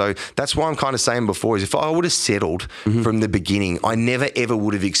relationships. So that's why I'm kind of saying before is if I would have settled from the beginning, I never ever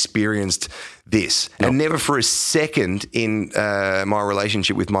would have experienced this. And never for a second in my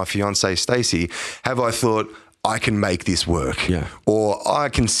relationship with my fiance, Stacey, have I thought, I can make this work, or I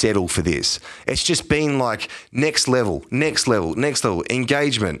can settle for this. It's just been like next level,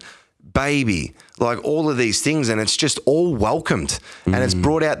 engagement, baby, like all of these things. And it's just all welcomed. And it's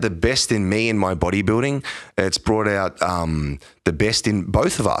brought out the best in me and my bodybuilding. It's brought out the best in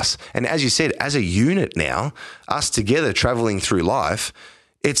both of us. And as you said, as a unit now, us together traveling through life,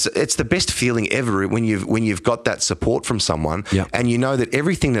 it's the best feeling ever when you've got that support from someone, and you know that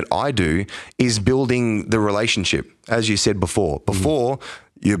everything that I do is building the relationship, as you said before.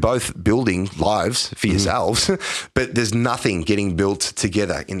 You're both building lives for yourselves, but there's nothing getting built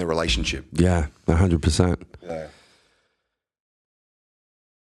together in the relationship. 100%.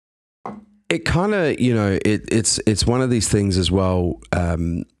 It kind of, you know, it's one of these things as well.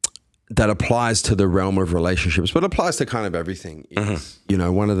 that applies to the realm of relationships, but applies to kind of everything. Is, you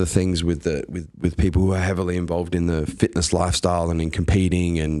know, one of the things with people who are heavily involved in the fitness lifestyle and in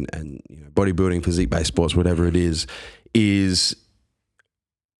competing and you know, bodybuilding, physique-based sports, whatever it is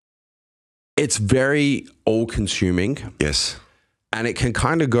it's very all-consuming. Yes. And it can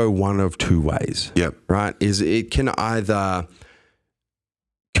kind of go one of two ways. Yep. Right? Is it can either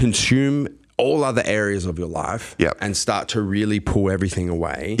consume all other areas of your life and start to really pull everything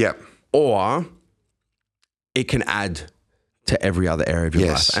away. Yep. Or it can add to every other area of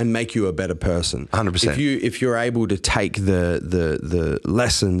your life and make you a better person. 100%. If you're able to take the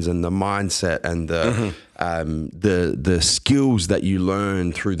lessons and the mindset and the skills that you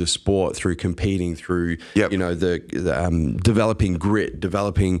learn through the sport, through competing, through you know the developing grit,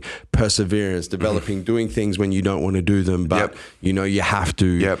 developing perseverance, developing doing things when you don't want to do them, but you know you have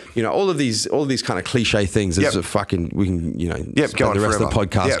to. You know, all of these kind of cliche things. It's a fucking, we can, you know, spend the rest of the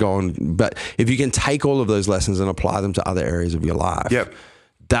podcast going. But if you can take all of those lessons and apply them to other areas of your life,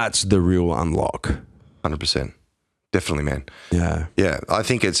 that's the real unlock. 100%. Definitely, man. Yeah. Yeah. I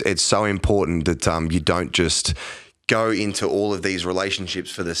think it's so important that you don't just go into all of these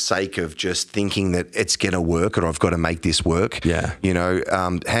relationships for the sake of just thinking that it's going to work or I've got to make this work. Yeah. You know,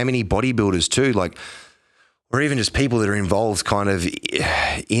 how many bodybuilders too, like, or even just people that are involved kind of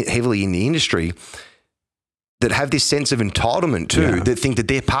heavily in the industry that have this sense of entitlement too, that think that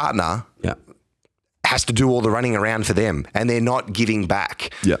their partner has to do all the running around for them and they're not giving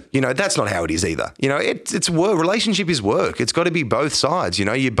back. You know, that's not how it is either. You know, it's work. Relationship is work. It's got to be both sides. You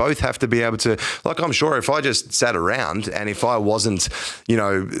know, you both have to be able to, like, I'm sure if I just sat around and if I wasn't, you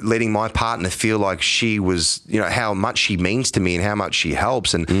know, letting my partner feel like she was, you know, how much she means to me and how much she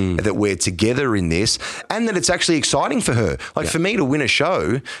helps and that we're together in this and that it's actually exciting for her. Like for me to win a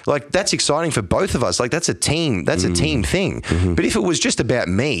show, like that's exciting for both of us. Like that's a team thing. But if it was just about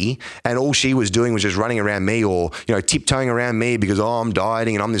me and all she was doing was just running around me or, you know, tiptoeing around me because, I'm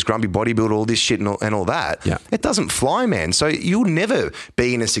dieting and I'm this grumpy bodybuilder, all this shit and all that, it doesn't fly, man. So you'll never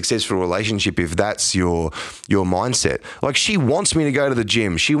be in a successful relationship if that's your mindset. Like she wants me to go to the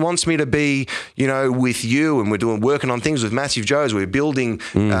gym. She wants me to be, you know, with you and we're working on things with Massive Joe's. We're building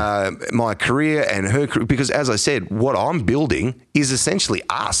my career and her career because as I said, what I'm building is essentially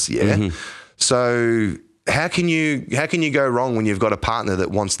us. So how can you go wrong when you've got a partner that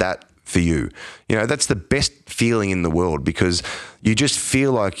wants that for you? You know, that's the best feeling in the world because you just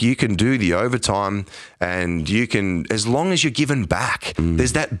feel like you can do the overtime and you can, as long as you're giving back,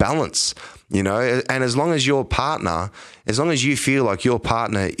 there's that balance, you know, and as long as your partner, as long as you feel like your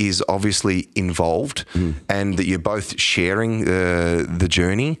partner is obviously involved and that you're both sharing the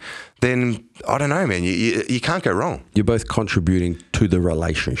journey, then I don't know, man, you can't go wrong. You're both contributing to the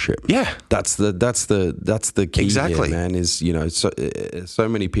relationship. Yeah. That's the key Exactly. here, man, is, you know, so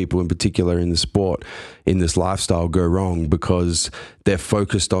many people in particular in the sport, in this lifestyle go wrong because they're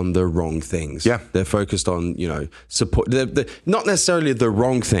focused on the wrong things. They're focused on, you know, support, not necessarily the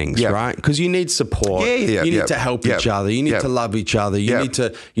wrong things, right? Because you need support. You need to help each other. You need to love each other. You need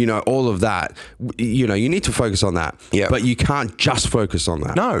to, you know, all of that. You know, you need to focus on that. But you can't just focus on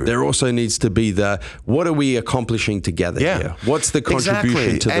that. No. There also needs to be what are we accomplishing together here? What's the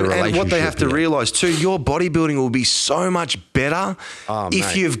contribution to the relationship? And what they have to realize too, your bodybuilding will be so much better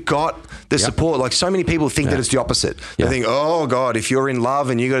if you've got the support. Like so many people think that it's the opposite. They think, oh God, if you're in love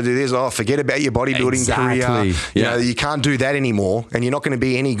and you got to do this, forget about your bodybuilding career. You know, you can't do that anymore and you're not going to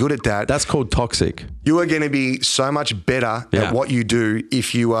be any good at that. That's called toxic. You are going to be so much better at what you do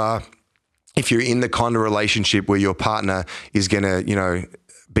if you're in the kind of relationship where your partner is going to, you know,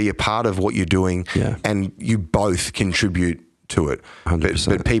 be a part of what you're doing and you both contribute to it. 100%.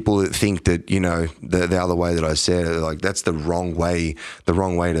 But people that think that, you know, the other way that I said it, like that's the wrong way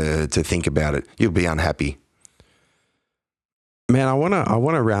to think about it. You'll be unhappy. Man, I want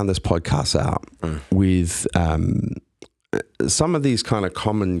to round this podcast out with some of these kind of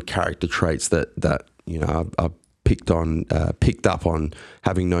common character traits that you know I've picked up on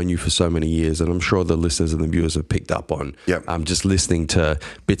having known you for so many years, and I'm sure the listeners and the viewers have picked up on. Just listening to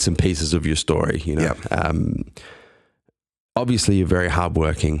bits and pieces of your story. You know, obviously you're very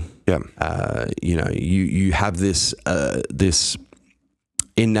hardworking. You know, you have this this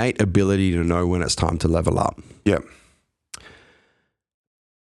innate ability to know when it's time to level up.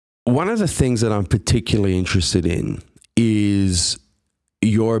 One of the things that I'm particularly interested in is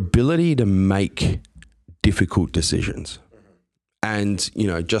your ability to make difficult decisions. And, you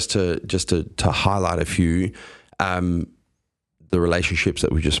know, just to highlight a few, the relationships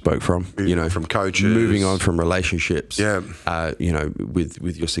that we just spoke from, you know, from coaches, moving on from relationships, you know,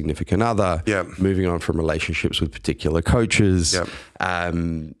 with your significant other, moving on from relationships with particular coaches,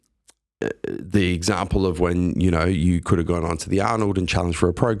 the example of when, you could have gone on to the Arnold and challenged for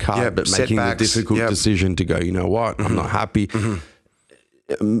a pro card, but making the difficult decision to go, you know what, I'm not happy.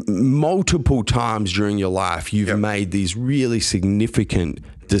 Multiple times during your life, you've made these really significant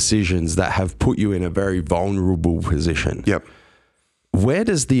decisions that have put you in a very vulnerable position. Yep. Where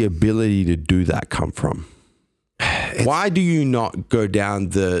does the ability to do that come from? Why do you not go down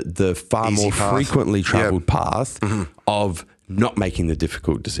the far more frequently traveled path of not making the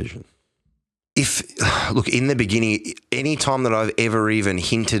difficult decision? Look, in the beginning, any time that I've ever even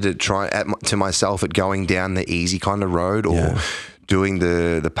hinted at to myself at going down the easy kind of road or doing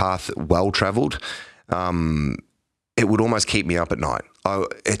the path well traveled, it would almost keep me up at night.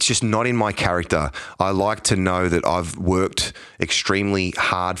 It's just not in my character. I like to know that I've worked extremely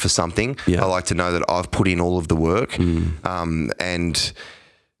hard for something. I like to know that I've put in all of the work. And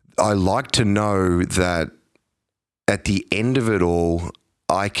I like to know that at the end of it all,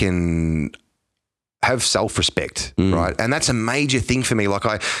 I can have self-respect, right? And that's a major thing for me. Like,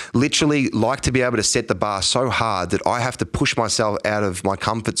 I literally like to be able to set the bar so hard that I have to push myself out of my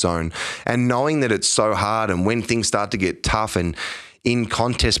comfort zone, and knowing that it's so hard, and when things start to get tough, and in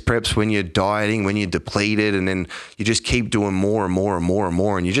contest preps, when you're dieting, when you're depleted, and then you just keep doing more and more and more and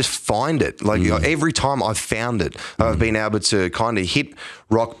more, and you just find it. Like, every time I've found it, I've been able to kind of hit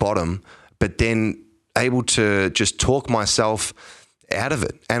rock bottom, but then able to just talk myself out of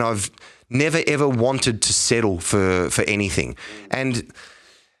it. And I've never ever wanted to settle for anything. And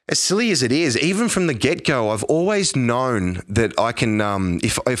as silly as it is, even from the get-go, I've always known that I can,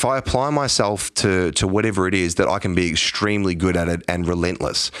 if I apply myself to whatever it is, that I can be extremely good at it and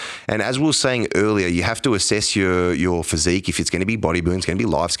relentless. And as we were saying earlier, you have to assess your physique. If it's going to be bodybuilding, it's going to be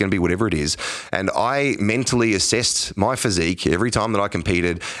life, it's going to be whatever it is. And I mentally assessed my physique every time that I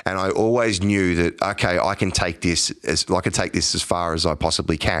competed, and I always knew that, okay, I can take this as far as I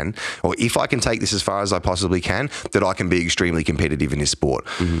possibly can, or if I can take this as far as I possibly can, that I can be extremely competitive in this sport.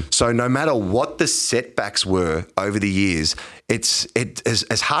 So no matter what the setbacks were over the years,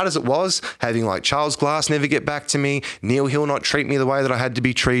 as hard as it was, having like Charles Glass never get back to me, Neil Hill not treat me the way that I had to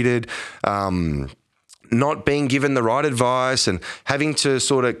be treated, not being given the right advice, and having to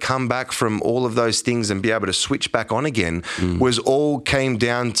sort of come back from all of those things and be able to switch back on again, was all came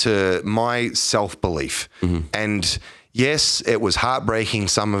down to my self-belief. And yes, it was heartbreaking,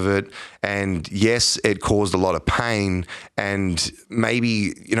 some of it, and yes, it caused a lot of pain, and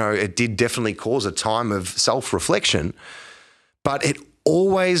maybe, it did definitely cause a time of self-reflection, but it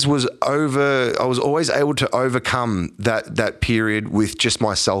always was I was always able to overcome that period with just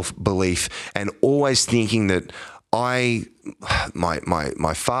my self-belief, and always thinking that my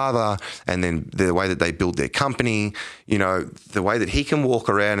father, and then the way that they built their company, the way that he can walk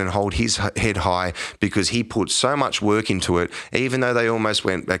around and hold his head high because he put so much work into it, even though they almost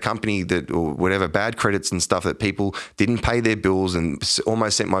went a company or whatever, bad credits and stuff, that people didn't pay their bills and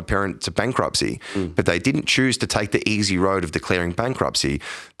almost sent my parent to bankruptcy. But they didn't choose to take the easy road of declaring bankruptcy.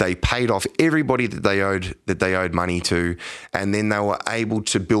 They paid off everybody that they owed money to, and then they were able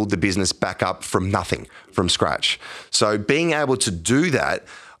to build the business back up from nothing, from scratch. So being able to do that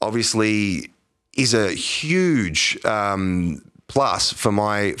obviously is a huge plus for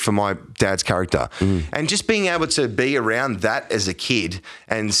my dad's character. And just being able to be around that as a kid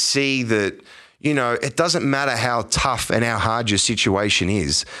and see that, it doesn't matter how tough and how hard your situation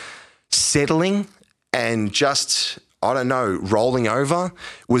is, settling and just, I don't know, rolling over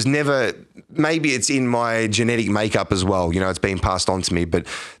was never, maybe it's in my genetic makeup as well. It's been passed on to me, but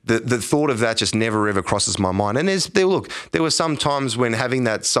the thought of that just never ever crosses my mind. And there were some times when having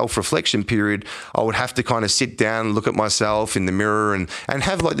that self-reflection period, I would have to kind of sit down and look at myself in the mirror and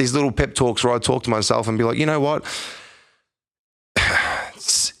have like these little pep talks where I talk to myself and be like, you know what?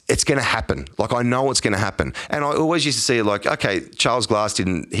 It's going to happen. Like, I know it's going to happen. And I always used to see it like, okay, Charles Glass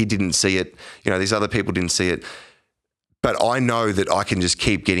didn't see it. These other people didn't see it. But I know that I can just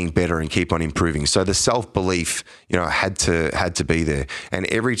keep getting better and keep on improving. So the self-belief, had to be there. And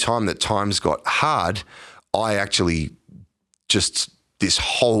every time that times got hard, I actually just, this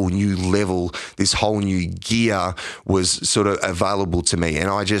whole new level, this whole new gear was sort of available to me. And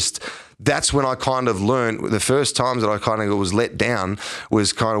that's when I kind of learned, the first times that I kind of was let down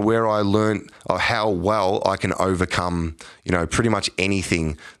was kind of where I learned how well I can overcome, pretty much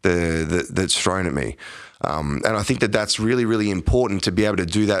anything that's thrown at me. And I think that that's really, really important to be able to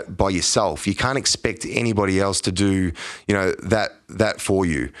do that by yourself. You can't expect anybody else to do, that for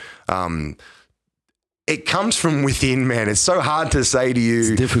you. It comes from within, man. It's so hard to say to you.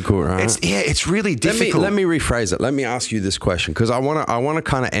 It's difficult, right? It's really difficult. Let me rephrase it. Let me ask you this question, because I want to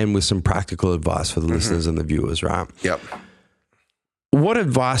kind of end with some practical advice for the listeners and the viewers, right? Yep. What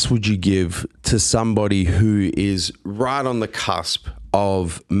advice would you give to somebody who is right on the cusp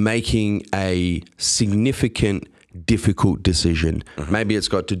of making a significant, difficult decision? Maybe it's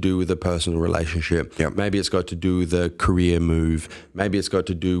got to do with a personal relationship. Yep. Maybe it's got to do with a career move. Maybe it's got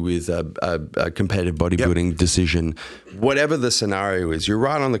to do with a competitive bodybuilding decision. Whatever the scenario is, you're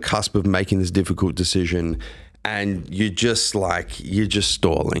right on the cusp of making this difficult decision and you're just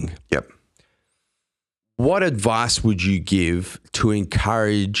stalling. Yep. What advice would you give to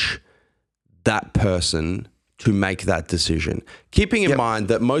encourage that person to make that decision? Keeping in mind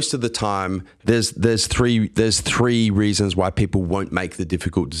that most of the time there's three reasons why people won't make the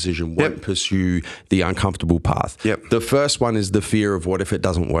difficult decision, won't pursue the uncomfortable path. Yep. The first one is the fear of what if it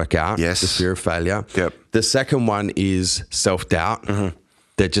doesn't work out? Yes. The fear of failure. Yep. The second one is self-doubt.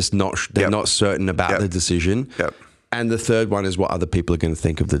 They're just not not certain about the decision. Yep. And the third one is what other people are going to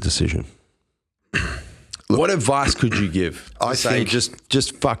think of the decision. What advice could you give? I think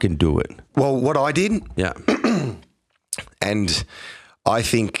just fucking do it. Well, what I did, Yeah. and I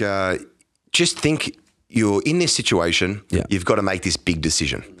think just think you're in this situation. Yeah. You've got to make this big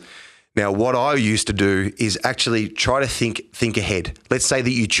decision. Now, what I used to do is actually try to think ahead. Let's say that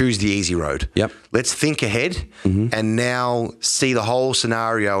you choose the easy road. Yep. Let's think ahead and now see the whole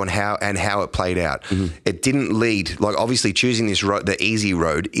scenario and how it played out. It didn't lead, like obviously choosing this road, the easy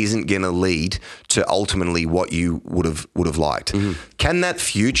road, isn't going to lead to ultimately what you would have liked. Can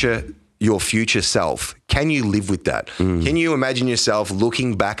that your future self, can you live with that? Can you imagine yourself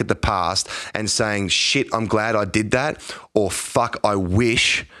looking back at the past and saying, shit, I'm glad I did that, or fuck, I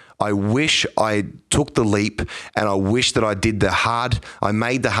wish I took the leap and I wish that I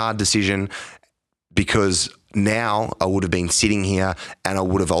made the hard decision, because now I would have been sitting here and I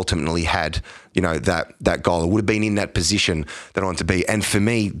would have ultimately had, that goal. I would have been in that position that I want to be. And for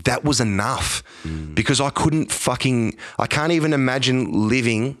me, that was enough because I can't even imagine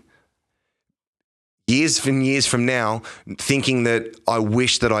living years from now thinking that I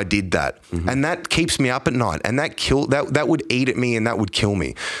wish that I did that. And that keeps me up at night, and that would eat at me and that would kill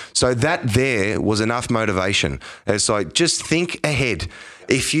me. So that there was enough motivation. It's like, just think ahead.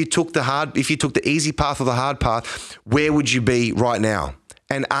 If you took the easy path or the hard path, where would you be right now?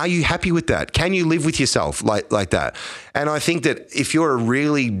 And are you happy with that? Can you live with yourself like that? And I think that if you're a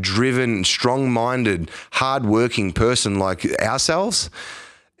really driven, strong-minded, hard-working person like ourselves,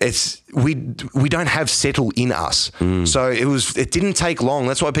 we don't have settle in us. So it didn't take long.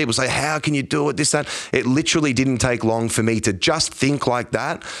 That's why people say, how can you do it, this, that? It literally didn't take long for me to just think like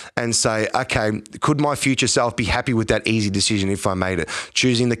that and say, okay, could my future self be happy with that easy decision if I made it?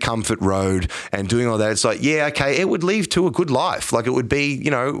 Choosing the comfort road and doing all that. It's like, yeah, okay, it would lead to a good life. Like it would be,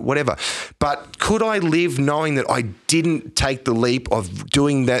 whatever. But could I live knowing that I didn't take the leap of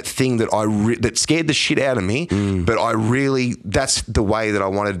doing that thing that that scared the shit out of me, but that's the way that I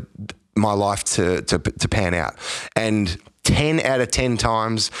wanted my life to pan out. And 10 out of 10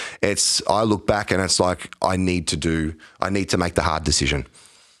 times I look back and it's like, I need to make the hard decision.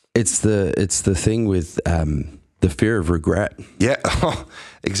 It's the thing with the fear of regret. Yeah,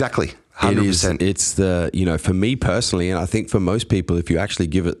 exactly. 100%. It's for me personally, and I think for most people, if you actually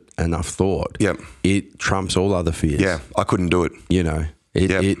give it enough thought, it trumps all other fears. Yeah, I couldn't do it.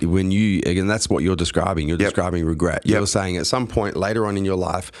 When you, again, that's what you're describing. You're describing regret. You're saying at some point later on in your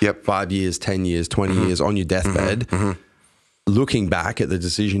life, 5 years, 10 years, 20 years on your deathbed, looking back at the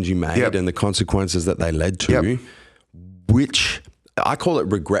decisions you made and the consequences that they led to, which I call it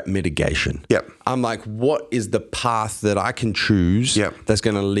regret mitigation. I'm like, what is the path that I can choose that's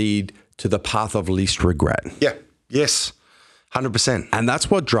going to lead to the path of least regret? Yes. 100%. And that's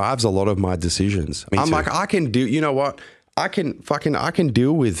what drives a lot of my decisions. I'm like, I can do, you know what? I can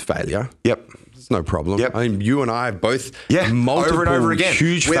deal with failure. It's no problem. I mean, you and I have both multiple over and over again.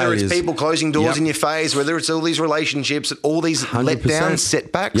 Huge whether failures. It's people closing doors in your face, whether it's all these relationships, all these 100%. letdowns,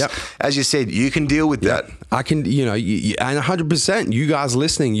 setbacks. As you said, you can deal with that. I can, and 100%. You guys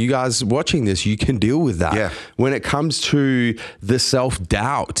listening, you guys watching this, you can deal with that. When it comes to the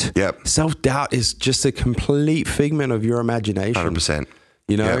self-doubt, self-doubt is just a complete figment of your imagination. 100%.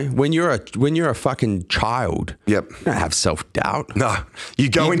 When you're a fucking child, you don't have self-doubt. No, you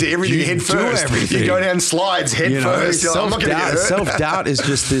go into everything head first. You go down slides head first. Self-doubt is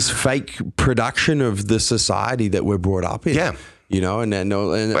just this fake production of the society that we're brought up in. And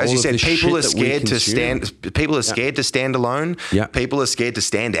as you said, people are scared to stand. People are scared to stand alone. People are scared to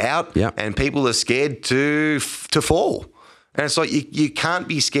stand out. And people are scared to fall. And it's like you can't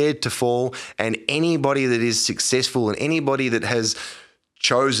be scared to fall. And anybody that is successful and anybody that has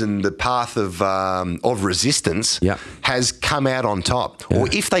chosen the path of resistance Yeah. has come out on top. Or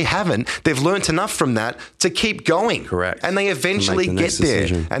if they haven't, they've learnt enough from that to keep going. Correct. And they eventually the get next there.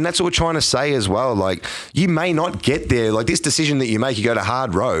 decision. And that's what we're trying to say as well. Like, you may not get there. Like, this decision that you make, you go to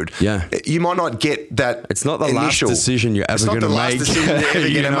hard road. Yeah. You might not get that. It's not the initial, last decision you're ever going to make. It's not the last decision you're ever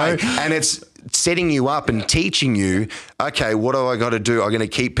You going to know? make. And it's setting you up and teaching you, okay, what do I got to do? I'm going to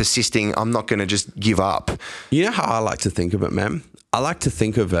keep persisting. I'm not going to just give up. You know how I like to think of it, man? I like to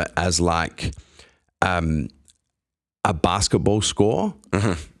think of it as like a basketball score.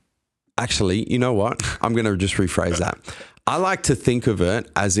 Actually, you know what? I'm going to just rephrase that. I like to think of it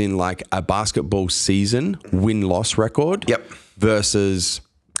as in like a basketball season win-loss record versus,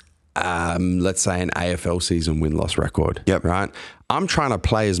 let's say, an AFL season win-loss record. Right? I'm trying to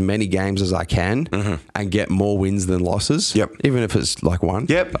play as many games as I can and get more wins than losses. Even if it's like one.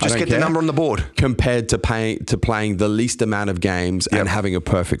 Just get the number on the board. Compared to playing the least amount of games and having a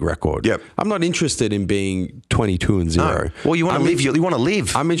perfect record. I'm not interested in being 22-0. No. Well, you want to live. You want to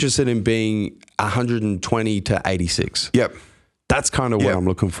live. I'm interested in being 120 to 86. That's kind of what I'm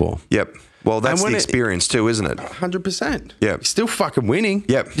looking for. Well, that's the experience too, isn't it? 100%. Yep. Still fucking winning.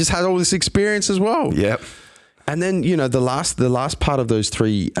 Just had all this experience as well. And then, you know, the last part of those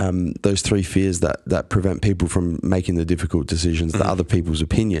three fears that prevent people from making the difficult decisions, the other people's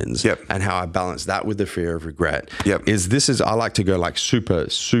opinions, and how I balance that with the fear of regret, is I like to go like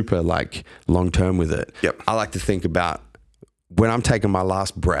super like long term with it. I like to think about when I'm taking my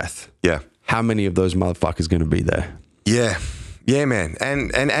last breath, how many of those motherfuckers going to be there? Yeah, man.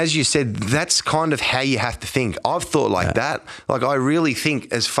 And as you said, that's kind of how you have to think. I've thought like that. Like, I really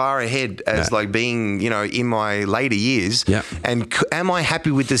think as far ahead as like being, you know, in my later years. And am I happy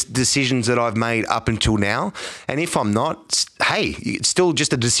with the decisions that I've made up until now? And if I'm not, hey, it's still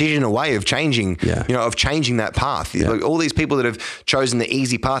just a decision away of changing, you know, of changing that path. Like, all these people that have chosen the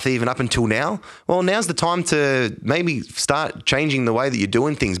easy path even up until now, well, now's the time to maybe start changing the way that you're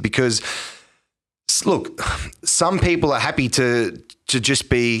doing things, because look, some people are happy to just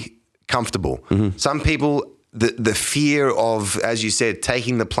be comfortable. Some people, the fear of, as you said,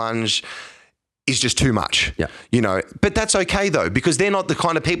 taking the plunge is just too much. You know, but that's okay though, because they're not the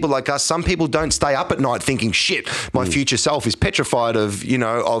kind of people like us. Some people don't stay up at night thinking, shit, my future self is petrified of, you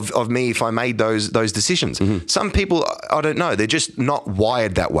know, of me if I made those decisions. Some people, I don't know, they're just not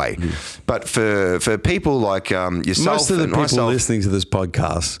wired that way. But for people like yourself, most of the and people myself, listening to this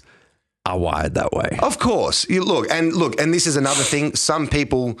podcast are wired that way. Of course. You look, and this is another thing. Some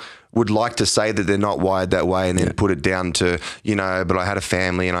people would like to say that they're not wired that way and then put it down to, you know, but I had a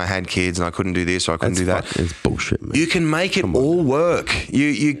family and I had kids and I couldn't do this or I couldn't do that. It's bullshit, man. You can make it all work.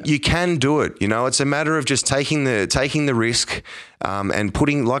 You can do it. You know, it's a matter of just taking the risk and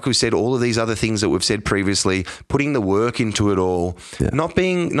putting, like we said, all of these other things that we've said previously, putting the work into it all, not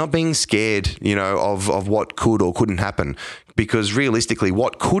being scared, you know, of what could or couldn't happen. Because realistically,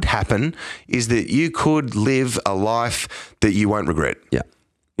 what could happen is that you could live a life that you won't regret.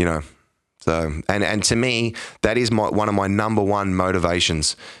 You know, so and to me, that is one of my number one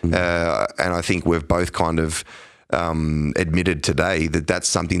motivations. And I think we've both kind of admitted today that that's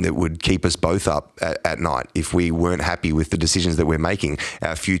something that would keep us both up at night if we weren't happy with the decisions that we're making.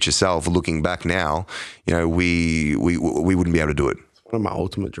 Our future self, looking back now, you know, we wouldn't be able to do it. It's one of my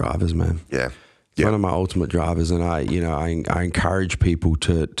ultimate drivers, man. It's one of my ultimate drivers, and I encourage people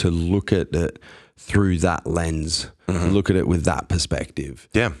to look at it through that lens, look at it with that perspective.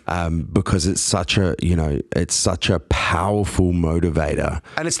 Because it's such a powerful motivator.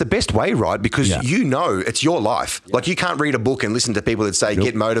 And it's the best way, right? Because you know it's your life. Like, you can't read a book and listen to people that say,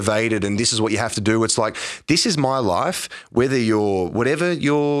 get motivated and this is what you have to do. It's like, this is my life. Whatever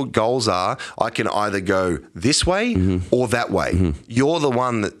your goals are, I can either go this way or that way. You're the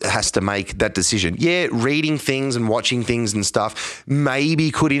one that has to make that decision. Yeah, reading things and watching things and stuff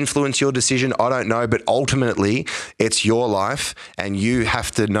maybe could influence your decision. I don't know. But ultimately, it's your life, and you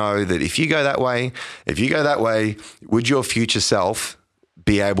have to know that if you go that way, would your future self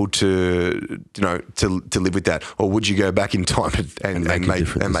be able to, you know, to live with that, or would you go back in time and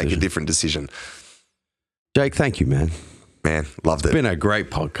make a different decision? Jake, thank you, man. Man, loved it. It's been a great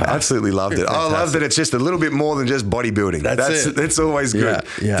podcast. Absolutely loved it. I love that it's just a little bit more than just bodybuilding. That's always good.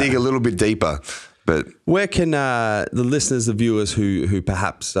 Dig a little bit deeper. But where can the listeners, the viewers who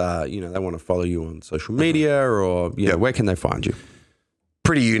perhaps they want to follow you on social media, or where can they find you?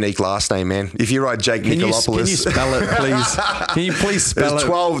 pretty unique last name, man. If you write Jake Nicolopoulos. Can you spell it, please? Can you please spell There's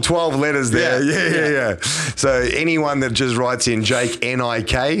it? 12 letters there. Yeah. So anyone that just writes in Jake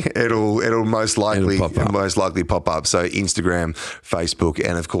N-I-K, it'll most likely pop up. So Instagram, Facebook,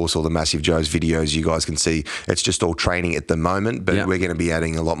 and of course all the Massive Joe's videos you guys can see. It's just all training at the moment, but we're going to be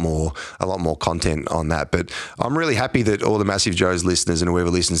adding a lot more content on that. But I'm really happy that all the Massive Joe's listeners and whoever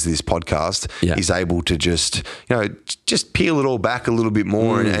listens to this podcast is able to just peel it all back a little bit more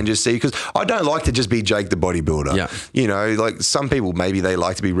and just see, because I don't like to just be Jake the bodybuilder. Yeah. You know, like some people, maybe they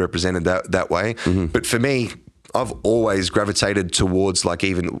like to be represented that way. Mm-hmm. But for me, I've always gravitated towards, like,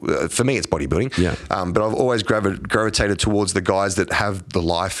 even for me, it's bodybuilding. Yeah. But I've always gravitated towards the guys that have the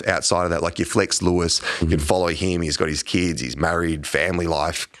life outside of that. Like your Flex Lewis, you can follow him. He's got his kids, he's married, family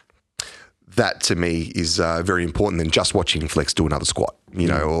life. That to me is very important than just watching Flex do another squat, you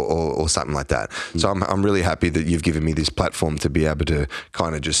know, or something like that. So I'm really happy that you've given me this platform to be able to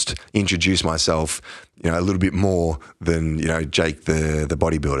kind of just introduce myself, you know, a little bit more than, you know, Jake the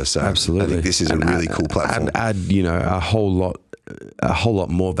bodybuilder. So absolutely, I think this is a really cool platform. Add you know, a whole lot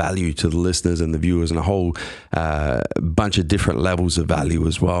more value to the listeners and the viewers, and a whole bunch of different levels of value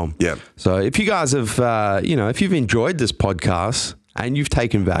as well. Yeah. So if you guys have, if you've enjoyed this podcast and you've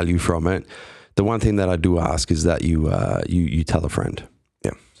taken value from it, the one thing that I do ask is that you tell a friend.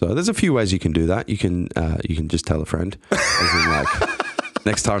 Yeah. So there's a few ways you can do that. You can just tell a friend, as in, like,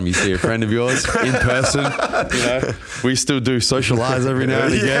 next time you see a friend of yours in person, you know, we still do socialize every now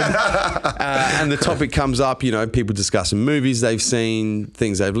and again. And the topic comes up, you know, people discussing movies they've seen,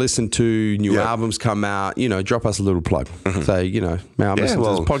 things they've listened to, new albums come out, you know, drop us a little plug. Say, you know, man, I'm listening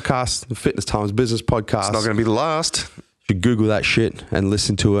to this podcast, the Fitness Times Business Podcast. It's not going to be the last. You Google that shit and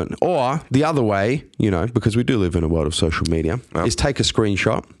listen to it. Or the other way, you know, because we do live in a world of social media, is take a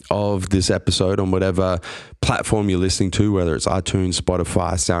screenshot of this episode on whatever platform you're listening to, whether it's iTunes,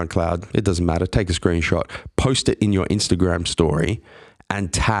 Spotify, SoundCloud, it doesn't matter. Take a screenshot, post it in your Instagram story,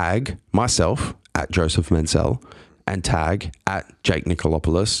 and tag myself at Joseph Mencel and tag at Jake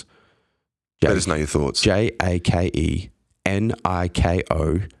Nicolopoulos. Let us know your thoughts. JakeNicolopoulos.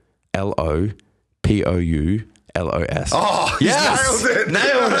 Oh, yes!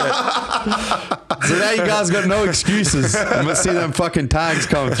 Nailed it. So now you guys got no excuses. You must see them fucking tags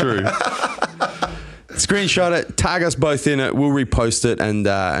come through. Screenshot it, tag us both in it. We'll repost it,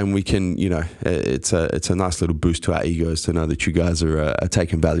 and we can, you know, it's a nice little boost to our egos to know that you guys are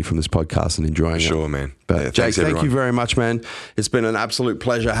taking value from this podcast and enjoying it. Sure, man. But Jake, thank you very much, man. It's been an absolute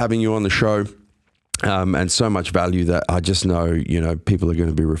pleasure having you on the show. And so much value that I just know, you know, people are going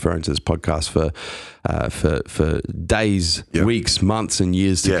to be referring to this podcast for days, weeks, months, and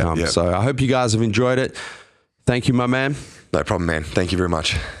years to come. So I hope you guys have enjoyed it. Thank you, my man. No problem, man. Thank you very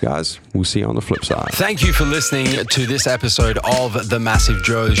much. Guys, we'll see you on the flip side. Thank you for listening to this episode of The Massive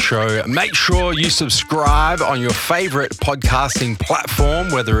Joe's Show. Make sure you subscribe on your favorite podcasting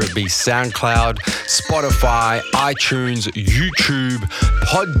platform, whether it be SoundCloud, Spotify, iTunes, YouTube,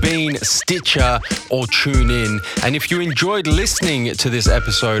 Podbean, Stitcher, or TuneIn. And if you enjoyed listening to this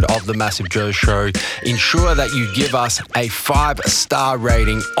episode of The Massive Joe's Show, ensure that you give us a 5-star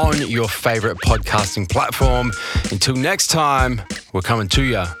rating on your favorite podcasting platform. Until next time, we're coming to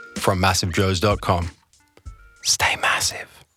you from MassiveJoes.com. Stay massive.